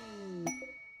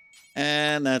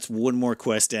 And that's one more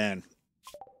quest down.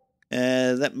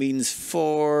 That means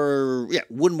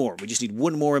one more. We just need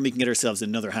one more and we can get ourselves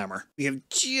another hammer. We have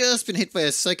just been hit by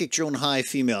a psychic drone high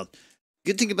female.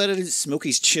 Good thing about it is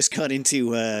Smokey's just got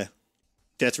into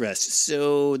death rest,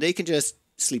 so they can just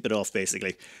sleep it off,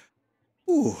 basically.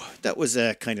 Ooh, that was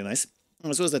kind of nice.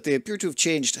 I suppose that they appear to have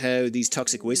changed how these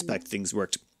toxic waste pack things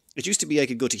worked. It used to be I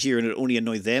could go to here and it would only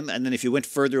annoy them, and then if you went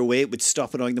further away, it would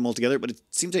stop annoying them altogether, but it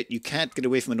seems like you can't get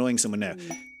away from annoying someone now.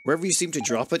 Wherever you seem to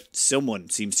drop it, someone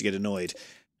seems to get annoyed.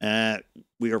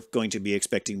 We are going to be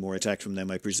expecting more attack from them,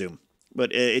 I presume.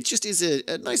 But it just is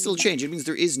a nice little change. It means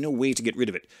there is no way to get rid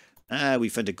of it. We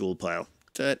found a gold pile.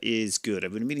 That is good.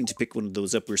 I've been meaning to pick one of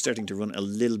those up. We're starting to run a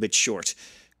little bit short.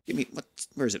 Give me...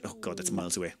 Where is it? Oh, God, that's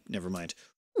miles away. Never mind.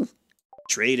 Ooh.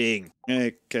 Trading.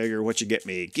 Kagger, what you get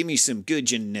me? Give me some good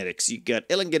genetics. You got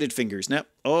elongated fingers. Now,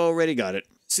 already got it.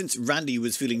 Since Randy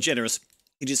was feeling generous,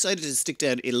 he decided to stick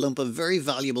down a lump of very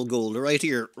valuable gold right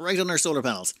here, right on our solar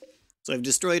panels. So I've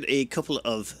destroyed a couple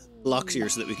of blocks here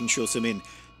so that we can show some in.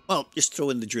 Well, just throw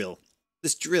in the drill.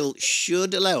 This drill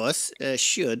should allow us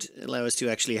to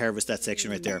actually harvest that section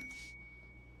right there.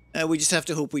 We just have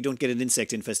to hope we don't get an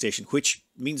insect infestation, which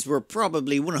means we're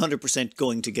probably 100%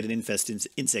 going to get an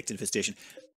insect infestation.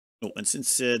 Oh, and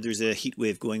since there's a heat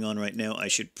wave going on right now, I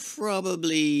should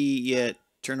probably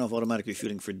turn off automatic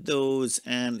refueling for those.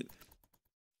 And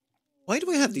why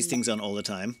do I have these things on all the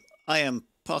time? I am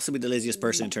possibly the laziest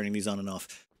person in turning these on and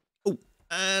off. Oh,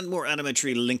 and more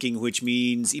animatry linking, which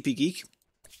means EP Geek,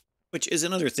 which is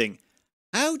another thing.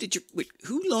 How did you... Wait,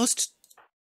 who lost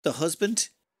the husband?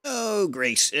 Oh,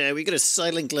 great. We got a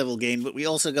silent level gain, but we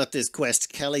also got this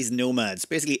quest, Callie's Nomads.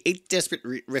 Basically, 8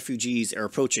 desperate refugees are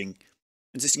approaching,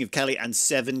 consisting of Callie and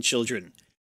 7 children.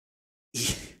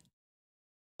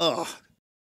 Oh,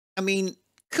 I mean,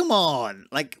 come on.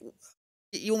 Like,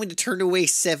 you want me to turn away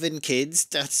 7 kids?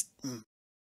 That's...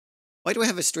 Why do I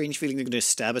have a strange feeling they're going to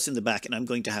stab us in the back and I'm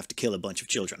going to have to kill a bunch of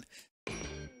children?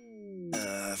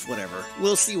 Whatever.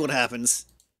 We'll see what happens.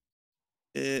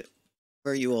 Where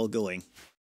are you all going?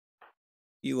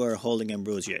 You are holding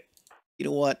ambrosia. You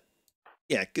know what?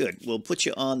 Yeah, good. We'll put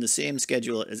you on the same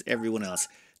schedule as everyone else.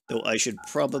 Though I should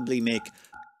probably make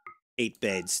 8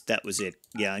 beds. That was it.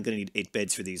 Yeah, I'm going to need 8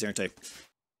 beds for these, aren't I?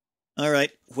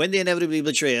 Alright, when they inevitably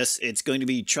betray us, it's going to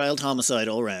be child homicide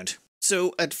all round.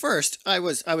 So, at first, I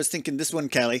was thinking this one,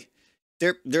 Callie,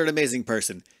 they're an amazing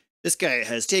person. This guy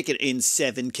has taken in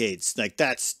 7 kids. Like,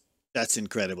 that's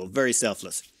incredible. Very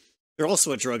selfless. They're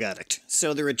also a drug addict.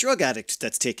 So they're a drug addict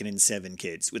that's taken in 7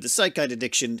 kids with a psychite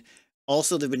addiction.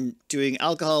 Also, they've been doing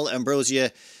alcohol,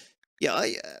 ambrosia. Yeah,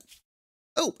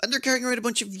 oh, and they're carrying around a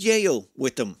bunch of yayo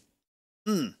with them.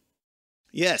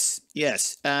 Yes.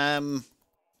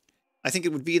 I think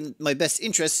it would be in my best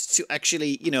interest to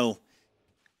actually, you know,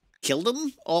 kill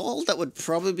them all. That would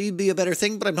probably be a better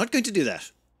thing, but I'm not going to do that.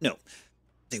 No.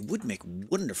 They would make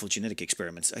wonderful genetic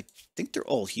experiments. I think they're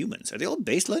all humans. Are they all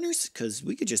baseliners? Because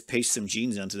we could just paste some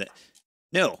genes onto that.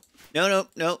 No.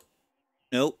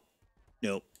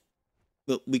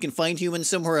 But we can find humans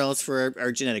somewhere else for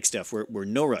our genetic stuff. We're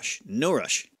no rush. No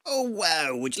rush. Oh,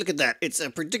 wow. Would you look at that? It's a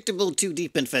predictable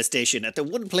 2-deep infestation at the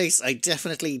one place I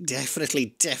definitely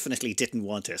didn't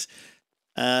want it.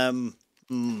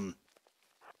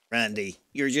 Randy,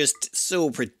 you're just so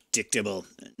predictable.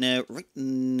 Now, right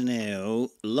now,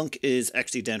 Lunk is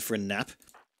actually down for a nap.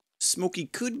 Smokey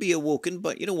could be awoken,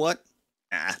 but you know what?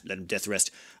 Let him death rest.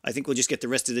 I think we'll just get the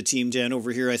rest of the team down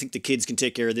over here. I think the kids can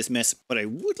take care of this mess. What I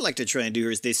would like to try and do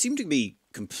is they seem to be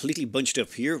completely bunched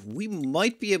up here. We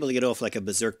might be able to get off like a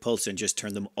berserk pulse and just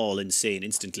turn them all insane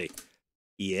instantly.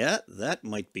 Yeah, that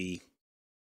might be...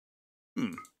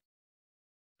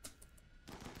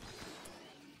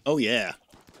 Oh yeah.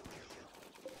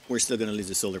 We're still going to lose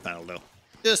the solar panel though.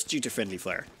 Just due to friendly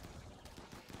fire.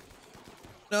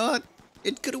 No,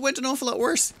 it could have went an awful lot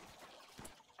worse.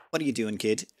 What are you doing,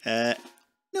 kid?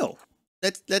 No.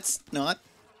 Let's not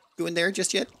go in there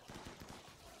just yet.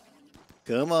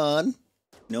 Come on.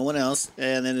 No one else.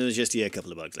 And then there's just, yeah, a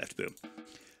couple of bugs left. Boom.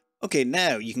 Okay,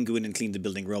 now you can go in and clean the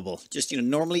building rubble. Just,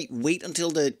 normally wait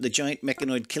until the giant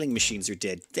mechanoid killing machines are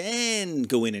dead. Then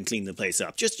go in and clean the place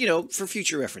up. Just, for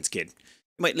future reference, kid.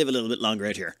 You might live a little bit longer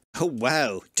out here. Oh,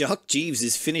 wow. Doc Jeeves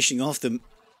is finishing off the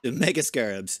mega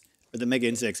scarabs. Or the mega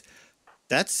insects.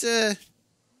 That's,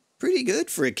 pretty good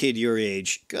for a kid your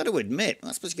age. Gotta admit.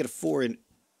 I suppose you get a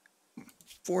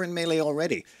 4 in melee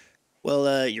already.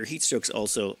 Well, your heat stroke's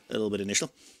also a little bit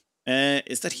initial.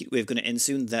 Is that heat wave going to end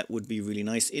soon? That would be really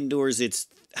nice. Indoors, it's...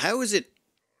 How is it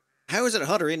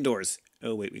hotter indoors?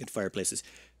 Oh, wait, we got fireplaces.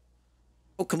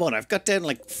 Oh, come on. I've got down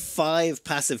like 5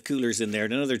 passive coolers in there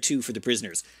and another 2 for the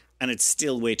prisoners. And it's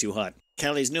still way too hot.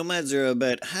 Callie's nomads are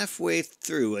about halfway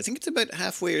through. I think it's about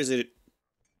halfway, or is it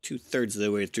 2/3 of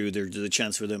the way through? There's a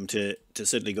chance for them to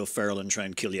suddenly go feral and try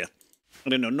and kill you. I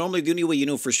don't know. Normally, the only way you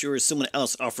know for sure is someone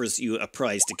else offers you a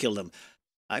prize to kill them.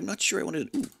 I'm not sure I wanted...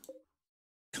 Ooh.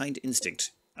 Kind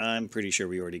instinct. I'm pretty sure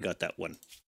we already got that one.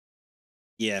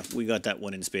 Yeah, we got that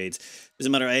one in spades.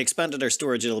 Doesn't matter, I expanded our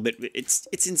storage a little bit.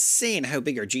 It's insane how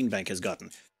big our gene bank has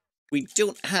gotten. We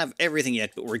don't have everything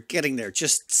yet, but we're getting there,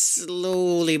 just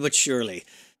slowly but surely.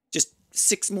 Just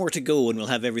 6 more to go and we'll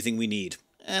have everything we need.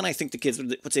 And I think the kids...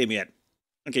 What's Amy at?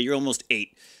 Okay, you're almost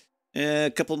 8. A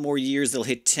couple more years, they'll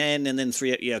hit 10, and then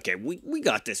 3... Yeah, okay, we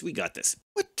got this, we got this.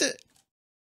 What the...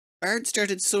 Bard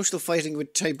started social fighting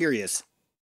with Tiberius.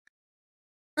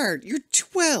 Bard, you're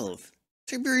 12.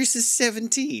 Tiberius is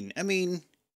 17. I mean...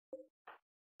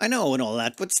 I know and all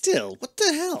that, but still, what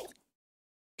the hell?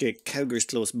 Okay, Cowger's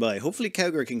close by. Hopefully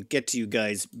Cowger can get to you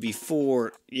guys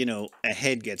before, a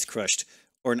head gets crushed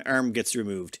or an arm gets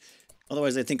removed.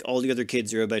 Otherwise, I think all the other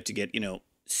kids are about to get,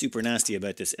 super nasty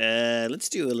about this. Let's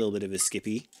do a little bit of a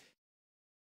skippy.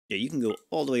 Yeah, you can go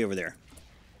all the way over there.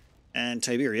 And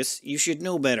Tiberius, you should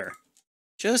know better.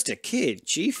 Just a kid,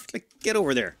 Chief. Like, get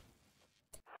over there.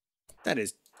 That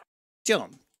is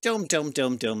dumb. Dumb, dumb,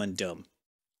 dumb, dumb, and dumb.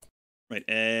 Right,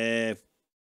 damn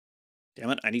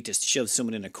it, I need to shove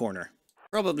someone in a corner.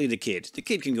 Probably the kid. The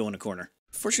kid can go in a corner.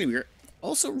 Fortunately, we're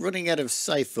also running out of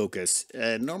psi focus.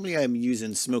 Normally I'm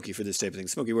using Smokey for this type of thing.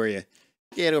 Smokey, where are you?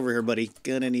 Get over here, buddy.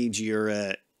 Gonna need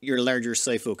your larger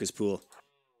psi focus pool.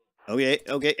 Okay,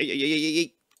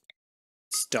 okay.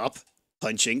 Stop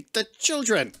punching the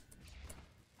children.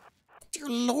 Dear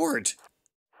Lord.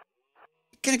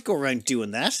 You can't go around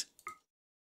doing that.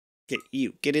 Okay,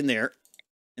 you, get in there.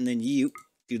 And then you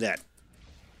do that.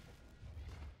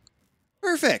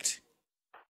 Perfect.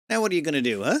 Now what are you going to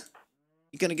do, huh?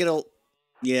 You're going to get all...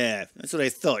 Yeah, that's what I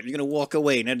thought. You're going to walk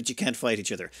away now that you can't fight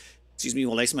each other. Excuse me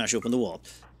while I smash open the wall.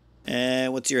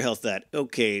 What's your health at?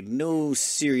 Okay, no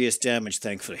serious damage,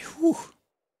 thankfully. Whew.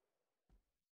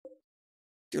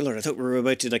 Dear Lord, I thought we were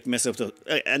about to mess up the...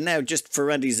 and now, just for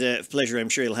Randy's pleasure, I'm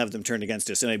sure he'll have them turned against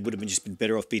us, and I would have just been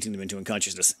better off beating them into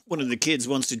unconsciousness. One of the kids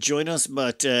wants to join us,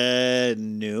 but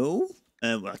no.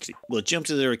 Well, actually, we'll jump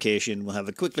to their location, we'll have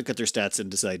a quick look at their stats and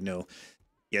decide no.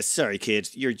 Yes, sorry, kid,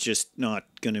 you're just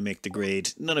not going to make the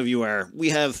grade. None of you are. We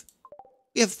have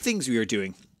things we are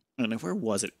doing. I don't know, where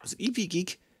was it? Was it EP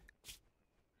Geek?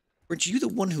 Weren't you the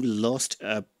one who lost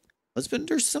a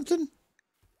husband or something?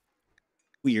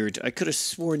 Weird. I could have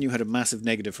sworn you had a massive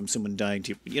negative from someone dying to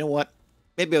you. But you know what?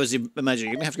 Maybe I was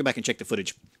imagining. I may have to go back and check the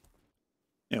footage.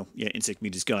 Oh, yeah, insect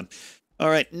meat is gone.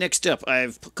 Alright, next up,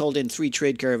 I've called in 3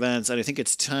 trade caravans, and I think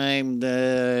it's time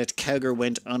that Cowger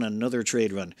went on another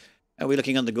trade run. Are we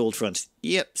looking on the gold front?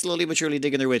 Yep, slowly but surely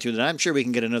digging their way through that. I'm sure we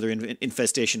can get another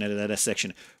infestation out of that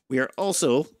section. We are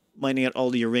also mining out all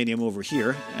the uranium over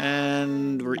here,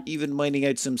 and we're even mining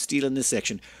out some steel in this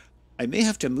section. I may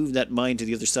have to move that mine to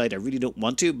the other side. I really don't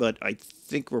want to, but I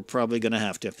think we're probably going to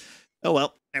have to. Oh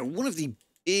well. Now, one of the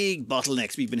big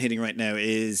bottlenecks we've been hitting right now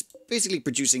is basically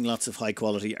producing lots of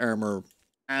high-quality armor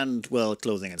and, well,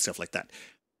 clothing and stuff like that.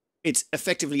 It's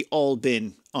effectively all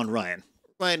been on Ryan.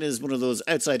 Ryan is one of those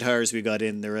outside hires we got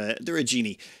in. They're a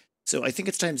genie. So I think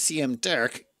it's time CM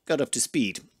Dark got up to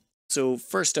speed. So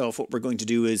first off, what we're going to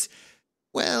do is...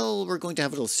 well, we're going to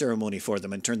have a little ceremony for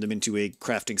them and turn them into a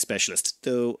crafting specialist.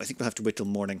 Though, I think we'll have to wait till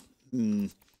morning.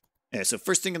 Yeah, so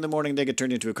first thing in the morning, they get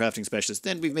turned into a crafting specialist.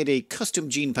 Then we've made a custom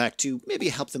gene pack to maybe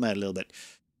help them out a little bit.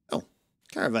 Oh,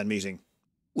 caravan meeting.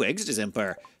 Who exited his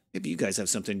empire? Maybe you guys have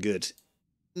something good.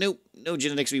 Nope, no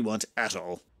genetics we want at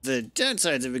all. The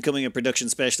downsides of becoming a production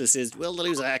specialist is, well, they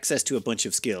lose access to a bunch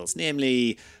of skills,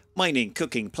 namely mining,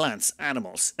 cooking, plants,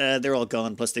 animals. They're all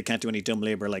gone, plus they can't do any dumb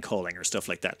labor like hauling or stuff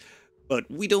like that. But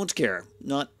we don't care,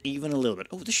 not even a little bit.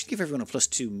 Oh, this should give everyone a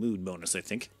 +2 mood bonus, I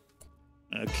think.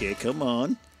 Okay, come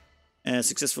on.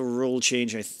 Successful roll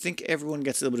change. I think everyone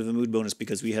gets a little bit of a mood bonus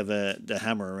because we have the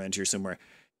hammer around here somewhere.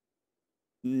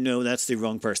 No, that's the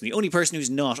wrong person. The only person who's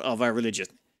not of our religion.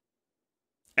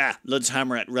 Ah, Lud's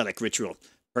hammer at relic ritual.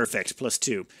 Perfect,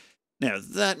 +2. Now,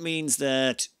 that means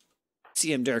that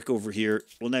CM Dark over here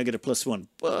will now get a +1,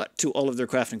 but to all of their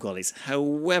crafting qualities.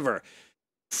 However,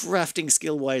 crafting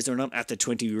skill-wise, they're not at the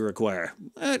 20 we require.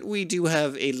 But we do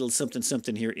have a little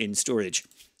something here in storage.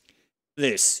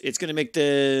 It's going to make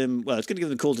them, well, it's going to give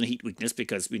them cold and heat weakness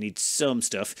because we need some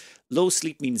stuff. Low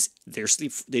sleep means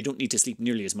they don't need to sleep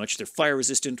nearly as much. They're fire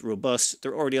resistant, robust,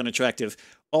 they're already unattractive.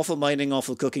 Awful mining,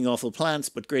 awful cooking, awful plants,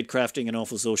 but great crafting and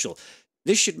awful social.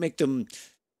 This should make them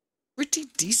pretty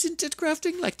decent at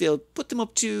crafting. Like, they'll put them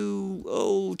up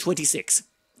to, 26.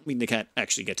 I mean, they can't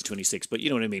actually get to 26, but you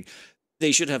know what I mean.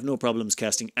 They should have no problems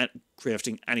crafting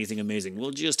anything amazing. We'll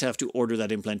just have to order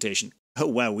that implantation. Oh,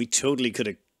 wow, we totally could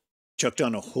have chucked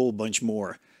on a whole bunch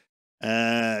more.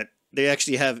 They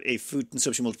actually have a food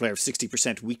consumption multiplier of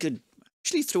 60%. We could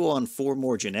actually throw on 4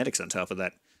 more genetics on top of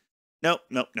that. No,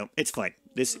 it's fine.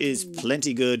 This is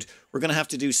plenty good. We're going to have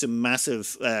to do some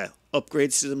massive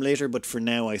upgrades to them later, but for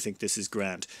now I think this is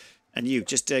grand. And you,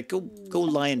 just go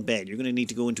lie in bed. You're going to need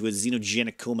to go into a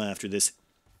xenogenic coma after this.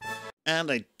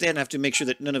 And I then have to make sure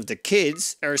that none of the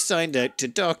kids are assigned out to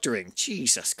doctoring.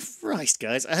 Jesus Christ,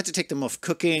 guys. I had to take them off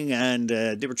cooking, and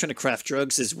they were trying to craft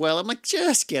drugs as well. I'm like,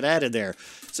 just get out of there.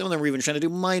 Some of them were even trying to do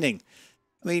mining.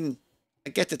 I mean, I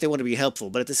get that they want to be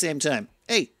helpful, but at the same time,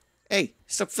 hey,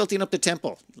 stop filthying up the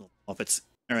temple, little puppets.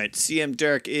 All right, CM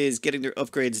Dark is getting their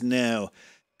upgrades now.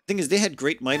 Thing is, they had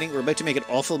great mining. We're about to make it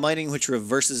awful mining, which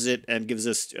reverses it and gives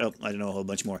us, I don't know, a whole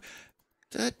bunch more.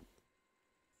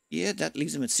 Yeah, that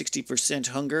leaves them at 60%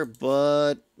 hunger,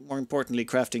 but more importantly,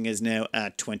 crafting is now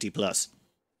at 20+.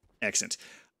 Excellent.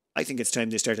 I think it's time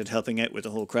they started helping out with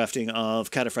the whole crafting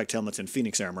of cataphract helmets and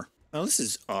phoenix armor. Well, this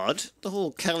is odd. The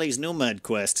whole Callie's Nomad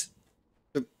quest.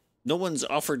 No one's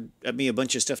offered me a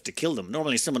bunch of stuff to kill them.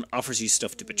 Normally someone offers you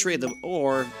stuff to betray them,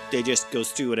 or they just go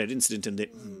through without incident and they...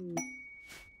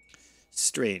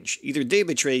 Strange. Either they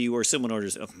betray you or someone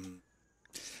orders...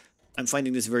 I'm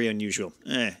finding this very unusual.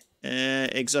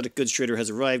 Exotic goods trader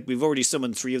has arrived. We've already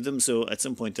summoned 3 of them, so at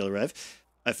some point they'll arrive.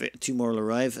 2 more will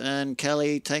arrive, and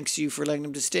Callie thanks you for allowing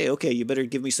them to stay. Okay, you better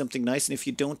give me something nice, and if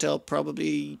you don't, I'll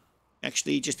probably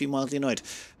actually just be mildly annoyed.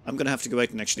 I'm going to have to go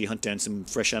out and actually hunt down some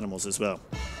fresh animals as well.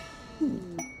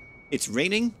 It's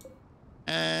raining,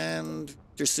 and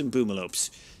there's some boomalopes.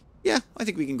 Yeah, I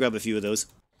think we can grab a few of those.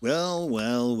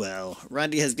 Well.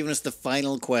 Randy has given us the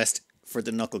final quest for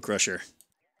the Knuckle Crusher.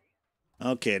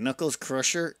 Okay, Knuckles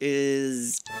Crusher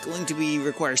is going to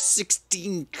require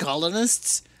 16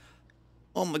 colonists.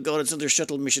 Oh my god, it's another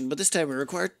shuttle mission, but this time we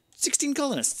require 16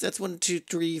 colonists. That's 1, 2,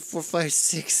 3, 4, 5,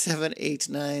 6, 7, 8,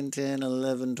 9, 10,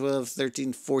 11, 12,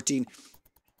 13, 14.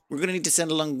 We're going to need to send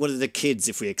along one of the kids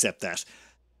if we accept that.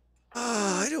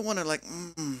 I don't want to, like...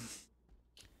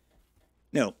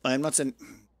 No, I'm not sending...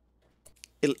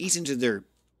 It'll eat into their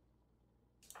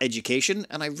education,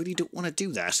 and I really don't want to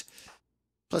do that.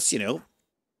 Plus, you know,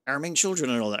 arming children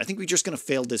and all that. I think we're just going to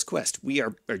fail this quest. We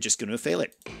are just going to fail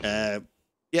it.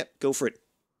 Yep, go for it.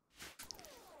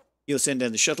 You'll send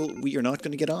down the shuttle. We are not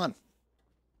going to get on.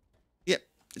 Yep,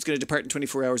 it's going to depart in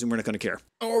 24 hours and we're not going to care.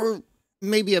 Or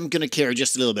maybe I'm going to care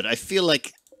just a little bit. I feel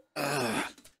like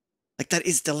that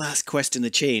is the last quest in the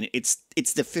chain. It's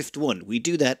the 5th one. We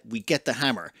do that, we get the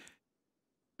hammer.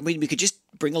 I mean, we could just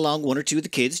bring along 1 or 2 of the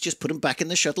kids, just put them back in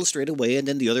the shuttle straight away, and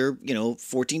then the other,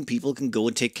 14 people can go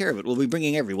and take care of it. We'll be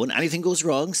bringing everyone. Anything goes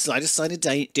wrong, slightest sign of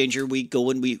danger, we go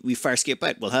and we fire skip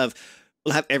out. We'll have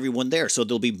everyone there, so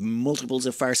there'll be multiples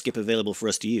of fire skip available for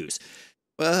us to use.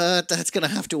 But that's going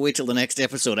to have to wait till the next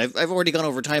episode. I've already gone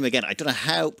over time again. I don't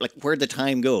know where the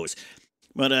time goes.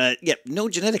 But, yeah, no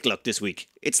genetic luck this week.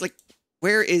 It's like,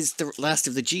 where is the last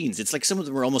of the genes? It's like some of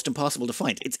them are almost impossible to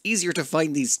find. It's easier to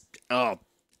find these,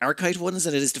 archived ones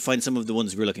than it is to find some of the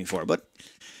ones we're looking for, but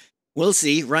we'll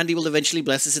see. Randy will eventually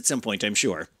bless us at some point, I'm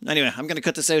sure. Anyway, I'm going to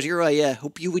cut this out here. I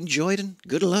hope you enjoyed and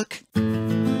good luck.